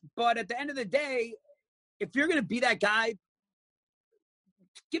 but at the end of the day, if you're going to be that guy,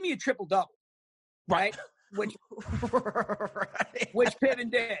 give me a triple-double, right? Which Piven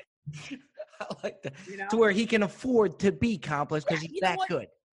did. I like that. To where he can afford to be complex because he's that good.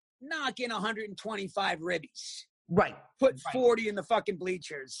 Knock in 125 ribbies. Right. Put 40 in the fucking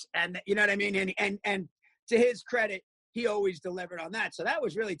bleachers. And you know what I mean? And to his credit, he always delivered on that. So that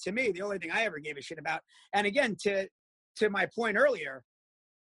was really, to me, the only thing I ever gave a shit about. And again, to my point earlier,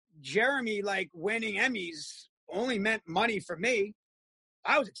 Jeremy, winning Emmys only meant money for me.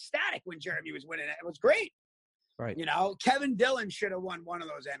 I was ecstatic when Jeremy was winning it. It was great. Right. Kevin Dillon should have won one of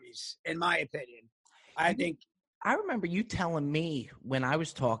those Emmys, in my opinion. I remember you telling me when I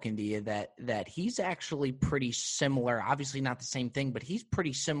was talking to you that he's actually pretty similar. Obviously not the same thing, but he's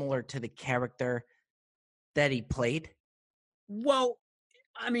pretty similar to the character that he played. Well,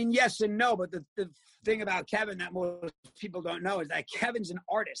 I mean, yes and no, but the thing about Kevin that most people don't know is that Kevin's an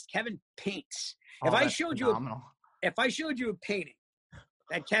artist. Kevin paints. If I showed you a painting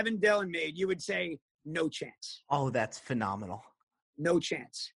that Kevin Dillon made, you would say no chance. Oh, that's phenomenal. No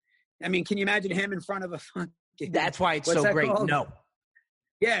chance. I mean, can you imagine him in front of a fucking... That's why it's so great. Called? No.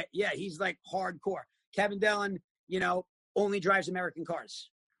 Yeah, he's like hardcore. Kevin Dillon, only drives American cars.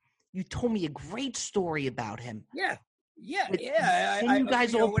 You told me a great story about him. Yeah. You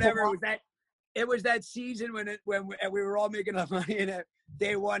guys all whatever it was that. It was that season when we were all making enough money, and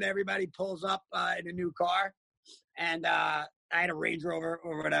day one everybody pulls up in a new car, and I had a Range Rover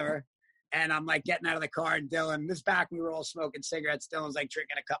or whatever, and I'm like getting out of the car, and Dylan, this back we were all smoking cigarettes. Dylan's like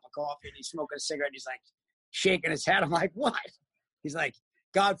drinking a cup of coffee, and he's smoking a cigarette. And he's like shaking his head. I'm like, what? He's like,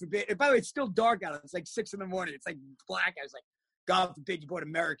 God forbid. And by the way, it's still dark out. It's like 6 a.m. It's like black. I was like, God forbid you bought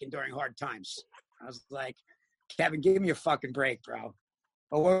American during hard times. I was like, Kevin, give me a fucking break, bro.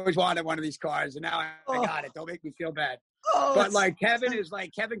 I always wanted one of these cars, and now I got it. Don't make me feel bad. But Kevin is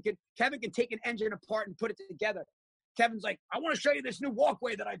like, Kevin can take an engine apart and put it together. Kevin's like, I want to show you this new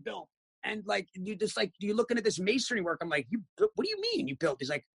walkway that I built. And you're looking at this masonry work. I'm like, what do you mean you built? He's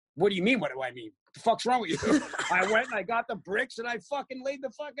like, what do you mean? What do I mean? What the fuck's wrong with you? I went and I got the bricks and I fucking laid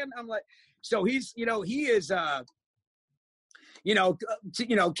the fucking, I'm like, so he's, he is,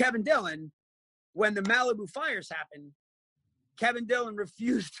 Kevin Dillon, when the Malibu fires happened, Kevin Dillon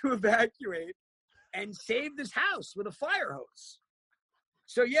refused to evacuate and saved his house with a fire hose.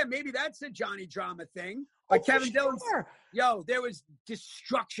 So, yeah, maybe that's a Johnny Drama thing. But Kevin Dillon, there was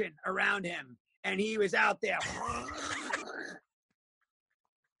destruction around him, and he was out there.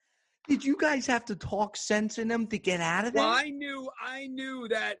 Did you guys have to talk sense in him to get out of there? Well, I knew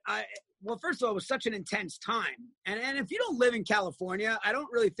that first of all, it was such an intense time. And if you don't live in California, I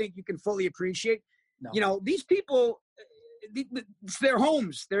don't really think you can fully appreciate, these people, it's their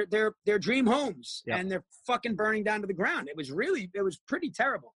homes, their dream homes, and they're fucking burning down to the ground. It was pretty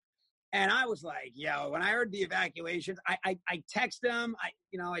terrible. And I was like, when I heard the evacuations, I texted him.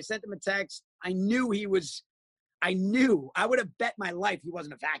 I sent him a text. I would have bet my life he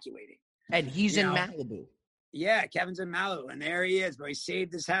wasn't evacuating. And he's in Malibu. Yeah, Kevin's in Malibu, and there he is, bro. He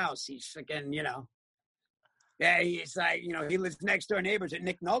saved his house. He's freaking, he's like, he lives next door neighbors at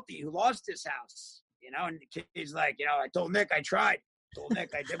Nick Nolte, who lost his house, and he's like, I told Nick I tried. I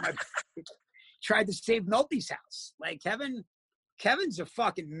did my, tried to save Nolte's house. Like Kevin's a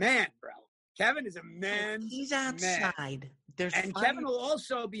fucking man, bro. Kevin is a man. He's outside. Man. There's and fire. Kevin will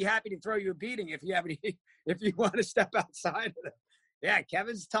also be happy to throw you a beating if you have any, if you want to step outside of it. Yeah,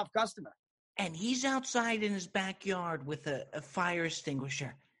 Kevin's a tough customer. And he's outside in his backyard with a fire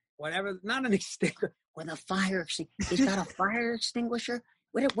extinguisher. Whatever, not an extinguisher. With a fire extinguisher. He's got a fire extinguisher.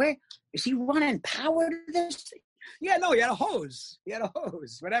 Where is he running power to this thing? Yeah, no, he had a hose.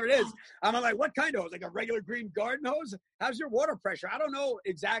 Whatever it is. I'm like, what kind of hose? Like a regular green garden hose? How's your water pressure? I don't know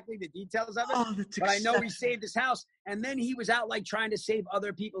exactly the details of it, but I know he saved his house. And then he was out like trying to save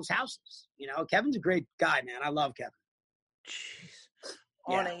other people's houses. You know, Kevin's a great guy, man. I love Kevin. Jeez.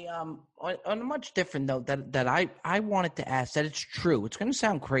 Yeah. On a much different note that I wanted to ask, that it's true. It's going to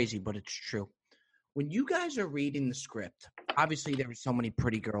sound crazy, but it's true. When you guys are reading the script, obviously there were so many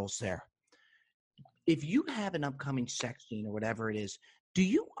pretty girls there. If you have an upcoming sex scene or whatever it is, do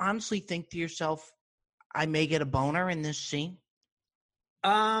you honestly think to yourself, I may get a boner in this scene?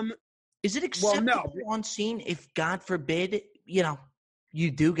 Is it acceptable on scene if, God forbid,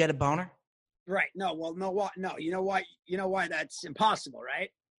 you do get a boner? Right. No, well, no, what? No, you know why? You know why that's impossible, right?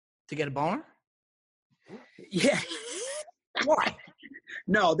 To get a boner? Yeah. Why?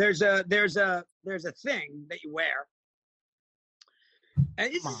 No, there's a thing that you wear.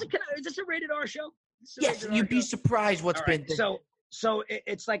 And is this a rated R show? Yes, you'd be surprised what's been. So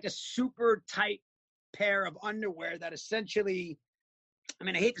it's like a super tight pair of underwear that essentially, I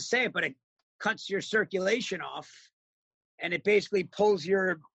mean, I hate to say it, but it cuts your circulation off, and it basically pulls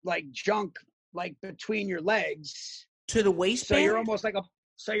your like junk like between your legs to the waistband. So you're almost like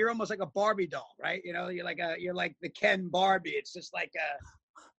a Barbie doll, right? You know, you're like the Ken Barbie. It's just like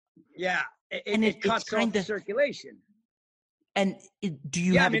it cuts off the circulation. And do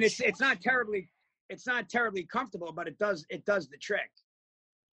you? Yeah, I mean, it's not terribly comfortable, but it does the trick.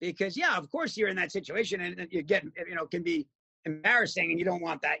 Because of course you're in that situation, and you get, it can be embarrassing, and you don't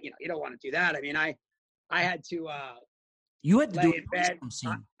want that. You don't want to do that. I mean, I had to. You had to lay do in bed.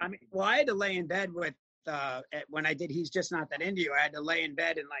 I had to lay in bed with when I did He's Just Not That Into You. I had to lay in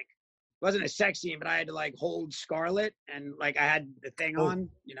bed and like, it wasn't a sex scene, but I had to like hold Scarlett, and like I had the thing on,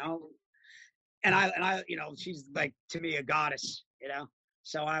 and I she's like to me a goddess,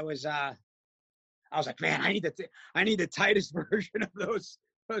 So I was like, man, I need the tightest version of those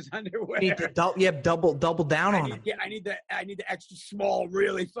underwear. You need to double down on them. Yeah, I need the extra small,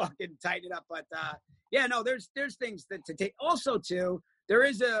 really fucking tighten it up. But there's things that to take. Also, too, there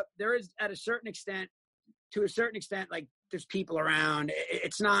is at a certain extent, like there's people around.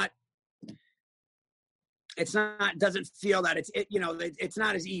 It's not doesn't feel that it's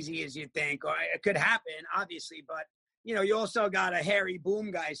not as easy as you think, or it could happen, obviously, but. You also got a hairy boom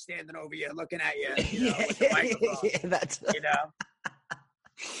guy standing over you, looking at you. With the microphone, that's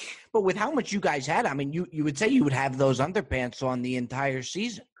But with how much you guys had, I mean, you would say you would have those underpants on the entire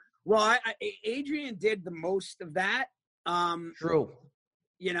season. Well, Adrian did the most of that. True.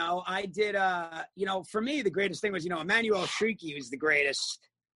 I did. For me, the greatest thing was, Emmanuel Shrieky was the greatest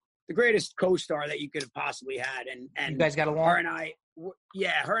co-star that you could have possibly had, and you guys got along. Her and I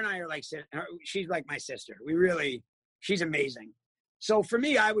are like, she's like my sister. She's amazing. So for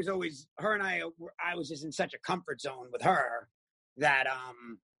me, I was always, her and I was just in such a comfort zone with her that,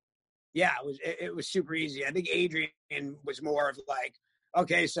 it was super easy. I think Adrian was more of like,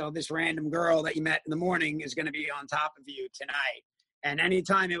 okay, so this random girl that you met in the morning is going to be on top of you tonight. And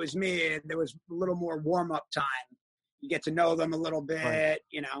anytime it was me, there was a little more warm up time. You get to know them a little bit, right.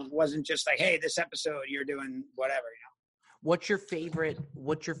 It wasn't just like, hey, this episode you're doing whatever, What's your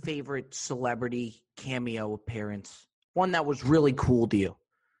favorite celebrity cameo appearance? One that was really cool to you,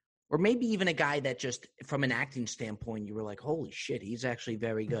 or maybe even a guy that just from an acting standpoint, you were like, holy shit, he's actually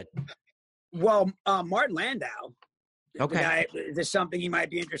very good. Well, Martin Landau. Okay. There's something you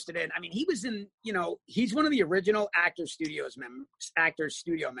might be interested in. I mean, he was in, he's one of the original Actors Studio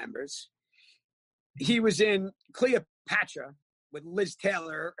members. He was in Cleopatra with Liz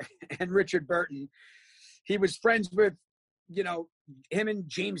Taylor and Richard Burton. He was friends with, him and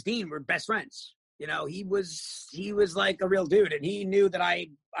James Dean were best friends. He was like a real dude, and he knew that I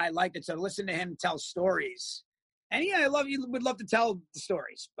liked it. So listen to him tell stories, and would love to tell the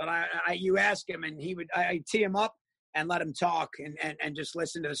stories. But you ask him, and I tee him up and let him talk, and just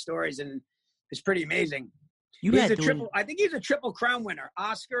listen to the stories, and it's pretty amazing. I think he's a Triple Crown winner: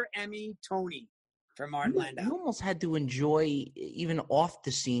 Oscar, Emmy, Tony, for Martin Landau. You almost had to enjoy even off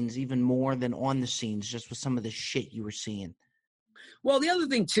the scenes even more than on the scenes, just with some of the shit you were seeing. Well, the other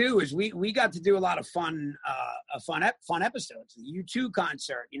thing too is we got to do a lot of fun episodes. The U2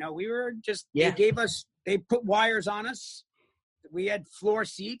 concert, we were just they put wires on us, we had floor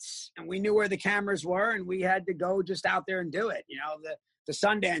seats and we knew where the cameras were and we had to go just out there and do it. You know, the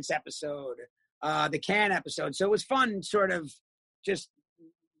Sundance episode, the Cannes episode. So it was fun sort of just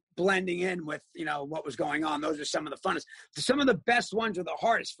blending in with, you know, what was going on. Those are some of the funnest. Some of the best ones are the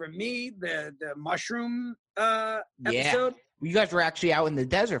hardest. For me, the mushroom episode. You guys were actually out in the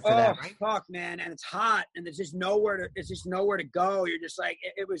desert for that, right? Fuck, man. And it's hot and there's just nowhere to go. You're just like,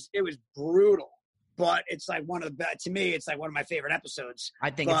 it was brutal. But it's like one of the best, to me, it's like one of my favorite episodes.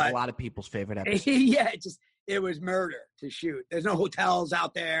 I think it's a lot of people's favorite episode. Yeah, it was murder to shoot. There's no hotels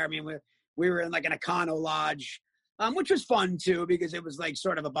out there. I mean, we were in like an Econo Lodge, which was fun too, because it was like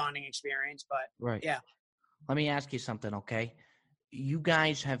sort of a bonding experience. But right. Yeah. Let me ask you something, okay? You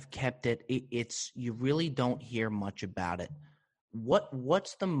guys have kept it. It's you really don't hear much about it.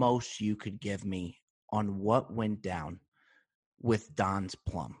 What's the most you could give me on what went down with Don's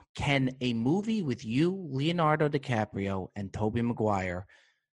Plum? Can a movie with you, Leonardo DiCaprio, and Tobey Maguire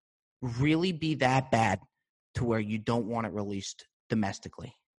really be that bad to where you don't want it released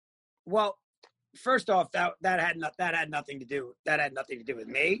domestically? Well, first off, that had nothing to do with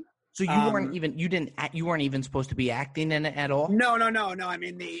me. So you weren't even supposed to be acting in it at all? No. I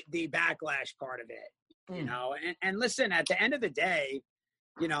mean the backlash part of it, you know. And listen, at the end of the day,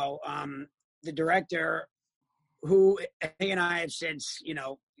 you know, the director, who he and I have since, you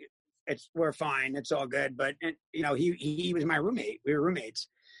know, we're fine, it's all good. But you know, he was my roommate. We were roommates,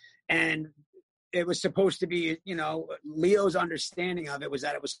 and it was supposed to be, you know, Leo's understanding of it was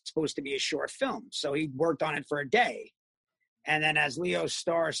that it was supposed to be a short film. So he worked on it for a day. And then as Leo's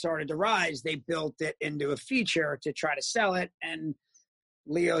star started to rise, they built it into a feature to try to sell it. And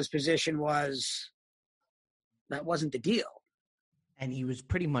Leo's position was that wasn't the deal. And he was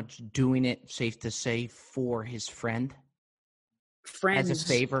pretty much doing it, safe to say, for his friends, as a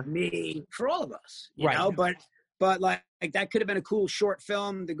favor. Me, for all of us, you know, but like that could have been a cool short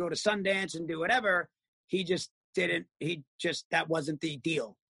film to go to Sundance and do whatever. He just didn't. That wasn't the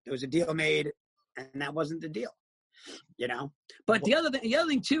deal. There was a deal made, and that wasn't the deal. You know. But the other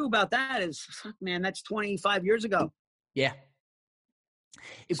thing too about that is, fuck, man, that's 25 years ago. Yeah.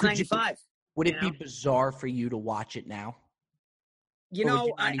 It's 95. Would it be bizarre for you to watch it now? You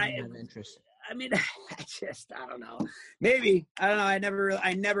know, I have interest. I mean, I don't know. Maybe. I don't know.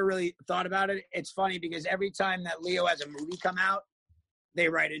 I never really thought about it. It's funny because every time that Leo has a movie come out, they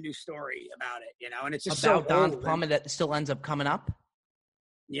write a new story about it, you know, and it's just about so Don's old. Plum that still ends up coming up.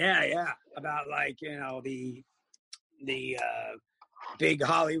 Yeah. About, like, you know, the big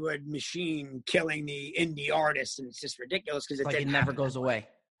Hollywood machine killing the indie artists, and it's just ridiculous because it never goes away.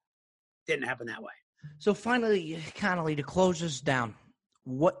 Didn't happen that way. So finally, Connolly, to close us down,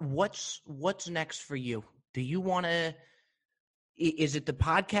 what's next for you? Do you want to? Is it the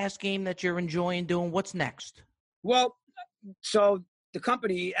podcast game that you're enjoying doing? What's next? Well, so the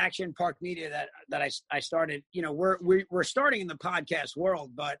company Action Park Media that I started, you know, we're starting in the podcast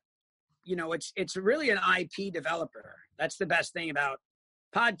world, but you know, it's really an IP developer. That's the best thing about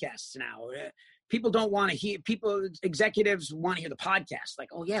podcasts now. Executives want to hear the podcast. Like,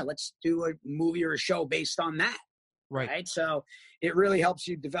 oh yeah, let's do a movie or a show based on that. Right. So it really helps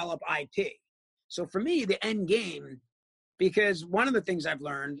you develop IP. So for me, the end game, because one of the things I've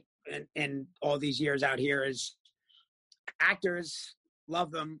learned in all these years out here is actors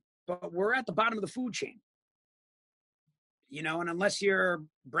love them, but we're at the bottom of the food chain. You know, and unless you're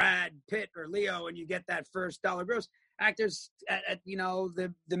Brad Pitt or Leo and you get that first dollar gross, actors at you know,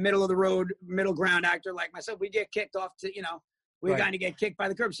 the middle of the road, middle ground actor like myself, we get kicked off to, you know, we kind of get kicked by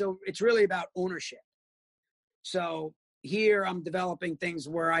the curb. So it's really about ownership. So here I'm developing things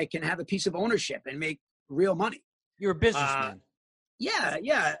where I can have a piece of ownership and make real money. You're a businessman.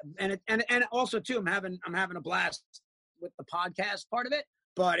 Yeah. And also too, I'm having a blast with the podcast part of it,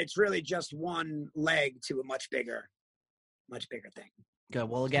 but it's really just one leg to a much bigger thing. Good.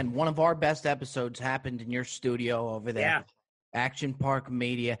 Well, again, one of our best episodes happened in your studio over there. Yeah. Action Park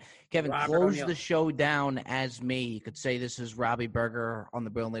Media. Kevin, Robert close O'Neill. the show down as me. You could say this is Robbie Berger on the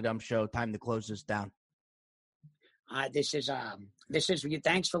Brilliantly Dumb Show. Time to close this down. This is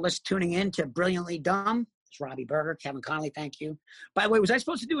thanks for tuning in to Brilliantly Dumb. It's Robbie Berger, Kevin Connolly. Thank you. By the way, was I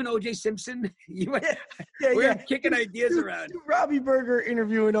supposed to do an O.J. Simpson? We're kicking ideas around. Robbie Berger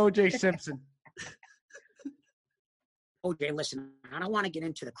interviewing O.J. Simpson. OJ, listen, I don't want to get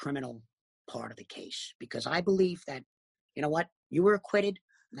into the criminal part of the case because I believe that, you know what, you were acquitted,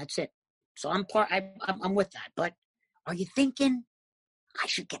 and that's it. So I'm with that. But are you thinking I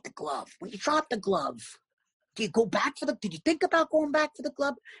should get the glove? When you drop the glove, did you think about going back for the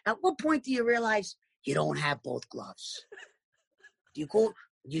glove? At what point do you realize you don't have both gloves? Do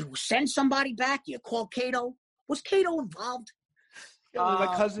you send somebody back? Do you call Cato? Was Cato involved?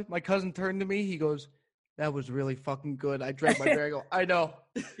 My cousin turned to me. He goes, "That was really fucking good." I drank my beer. I go, "I know."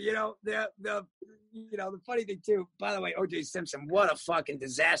 The funny thing too. By the way, O.J. Simpson, what a fucking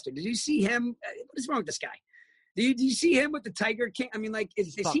disaster! Did you see him? What is wrong with this guy? Do you see him with the Tiger King? I mean, like,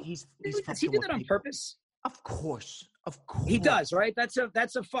 does he do that on purpose? Of course. He does, right? That's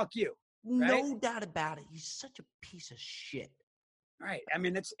a fuck you. Right? No doubt about it. He's such a piece of shit. Right. I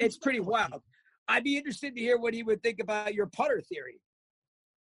mean, it's pretty wild. I'd be interested to hear what he would think about your putter theory.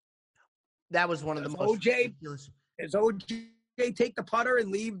 That was one of the most ridiculous. Does OJ take the putter and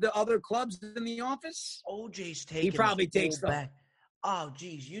leave the other clubs in the office? OJ's taking. He probably takes them. Back. Oh,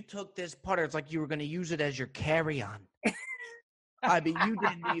 geez, you took this putter. It's like you were going to use it as your carry-on. I mean, you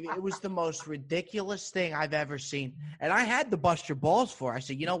didn't even. It was the most ridiculous thing I've ever seen. And I had to bust your balls for. I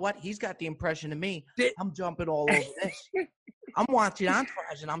said, you know what? He's got the impression of me. I'm jumping all over this. I'm watching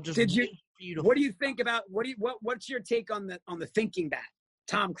Entourage, and I'm just. What do you think about what's your take on the thinking bat?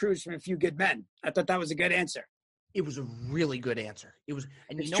 Tom Cruise from A Few Good Men. I thought that was a good answer. It was a really good answer. It was,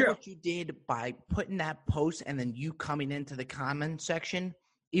 and you know true. What you did by putting that post and then you coming into the comment section.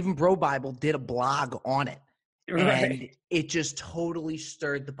 Even Bro Bible did a blog on it, right. And it just totally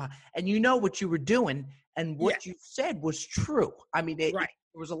stirred the pot. And you know what you were doing, and what you said was true. I mean, there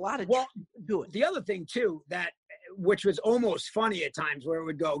was a lot of to it. The other thing too which was almost funny at times, where it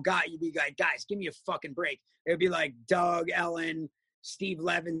would go, you'd be like, guys, give me a fucking break. It would be like Doug, Ellen, Steve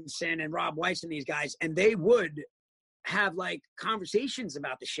Levinson, and Rob Weiss and these guys, and they would have like conversations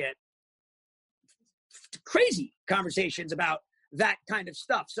about the shit, crazy conversations about that kind of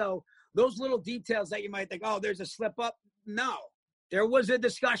stuff. So those little details that you might think, oh, there's a slip up. No, there was a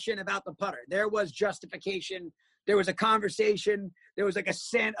discussion about the putter. There was justification. There was a conversation. There was like a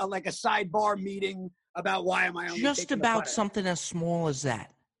sidebar meeting about why am I only just about something as small as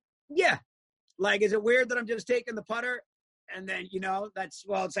that. Yeah. Like, is it weird that I'm just taking the putter? And then, it's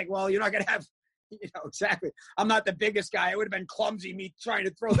like, well, you're not going to have, exactly. I'm not the biggest guy. It would have been clumsy me trying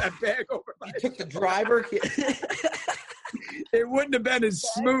to throw that bag over my You took the driver. It wouldn't have been as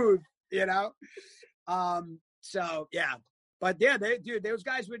smooth, So, yeah. But, yeah, those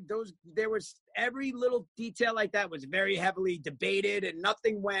guys there was every little detail like that was very heavily debated, and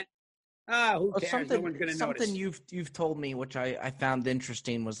nothing went, who cares? No one's going to notice. Something you've told me, which I found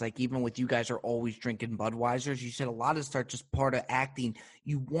interesting, was like, even with you guys are always drinking Budweisers, you said a lot of stuff just part of acting.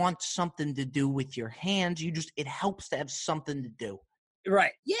 You want something to do with your hands. It helps to have something to do.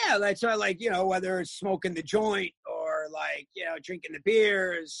 Right. Yeah. That's why, whether it's smoking the joint or drinking the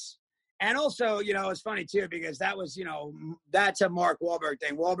beers. And also, it's funny too, because that was, that's a Mark Wahlberg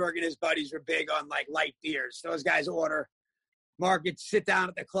thing. Wahlberg and his buddies were big on like light beers. Those guys Mark would sit down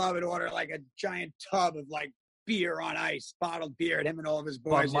at the club and order like a giant tub of like beer on ice, bottled beer, and him and all of his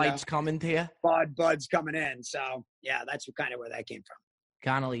boys. Bud Light's coming to you? Bud's coming in. So, yeah, that's kind of where that came from.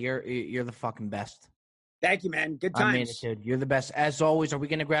 Connolly, you're the fucking best. Thank you, man. Good times. I mean it, dude. You're the best. As always, are we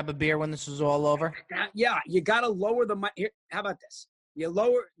going to grab a beer when this is all over? Yeah, you got to lower the mic. How about this? You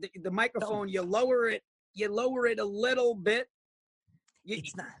lower the microphone, you lower it a little bit.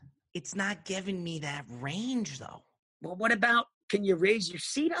 It's not giving me that range, though. Well, what about, can you raise your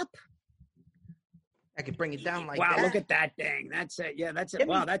seat up? I could bring it down like that. Wow, look at that thing. That's it. Yeah, that's it.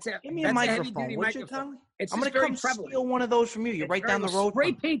 Wow, that's it. Give me a microphone, would you, Tommy? I'm going to come steal one of those from you. You're right down the road.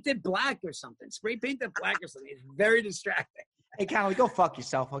 Spray painted black or something. It's very distracting. Hey, Connolly, go fuck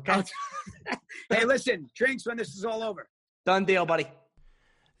yourself, okay? Hey, listen, drinks when this is all over. Done deal, buddy.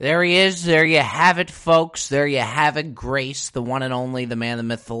 There he is. There you have it, folks. There you have it. Grace, the one and only, the man, the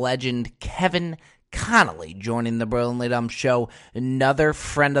myth, the legend, Kevin Connolly, joining the Brilliantly Dumb Show. Another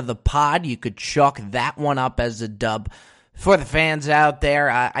friend of the pod. You could chalk that one up as a dub. For the fans out there,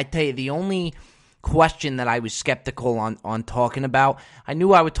 I tell you, the only question that I was skeptical on talking about, I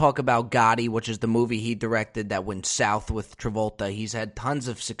knew I would talk about Gotti, which is the movie he directed that went south with Travolta. He's had tons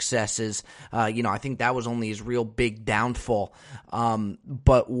of successes. I think that was only his real big downfall.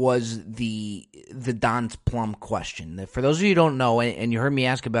 But was the Don's Plum question. For those of you who don't know, and you heard me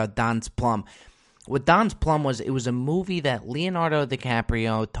ask about Don's Plum, what Don's Plum was, it was a movie that Leonardo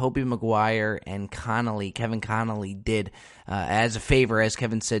DiCaprio, Tobey Maguire, and Kevin Connolly did as a favor, as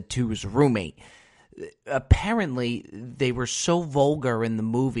Kevin said, to his roommate. Apparently, they were so vulgar in the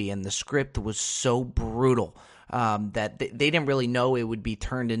movie and the script was so brutal that they didn't really know it would be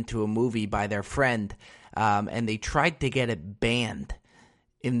turned into a movie by their friend, and they tried to get it banned.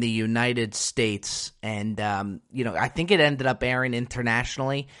 in the United States, and I think it ended up airing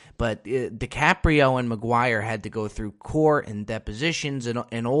internationally, but DiCaprio and Maguire had to go through court and depositions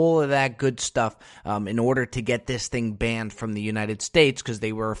and all of that good stuff in order to get this thing banned from the United States because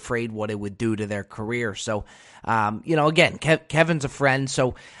they were afraid what it would do to their career. So, again, Kevin's a friend,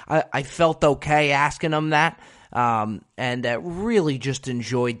 so I felt okay asking him that. And really just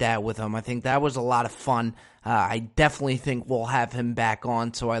enjoyed that with him. I think that was a lot of fun. I definitely think we'll have him back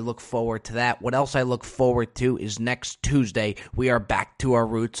on, so I look forward to that. What else I look forward to is next Tuesday, we are back to our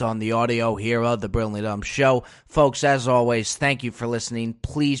roots on the audio here of The Brilliantly Dumb Show. Folks, as always, thank you for listening.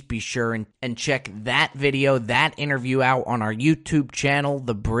 Please be sure and check that video, that interview out on our YouTube channel,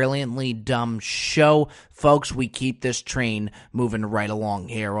 The Brilliantly Dumb Show. Folks, we keep this train moving right along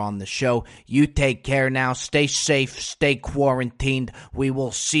here on the show. You take care now. Stay safe. Stay quarantined. We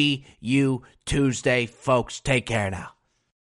will see you Tuesday, folks. Take care now.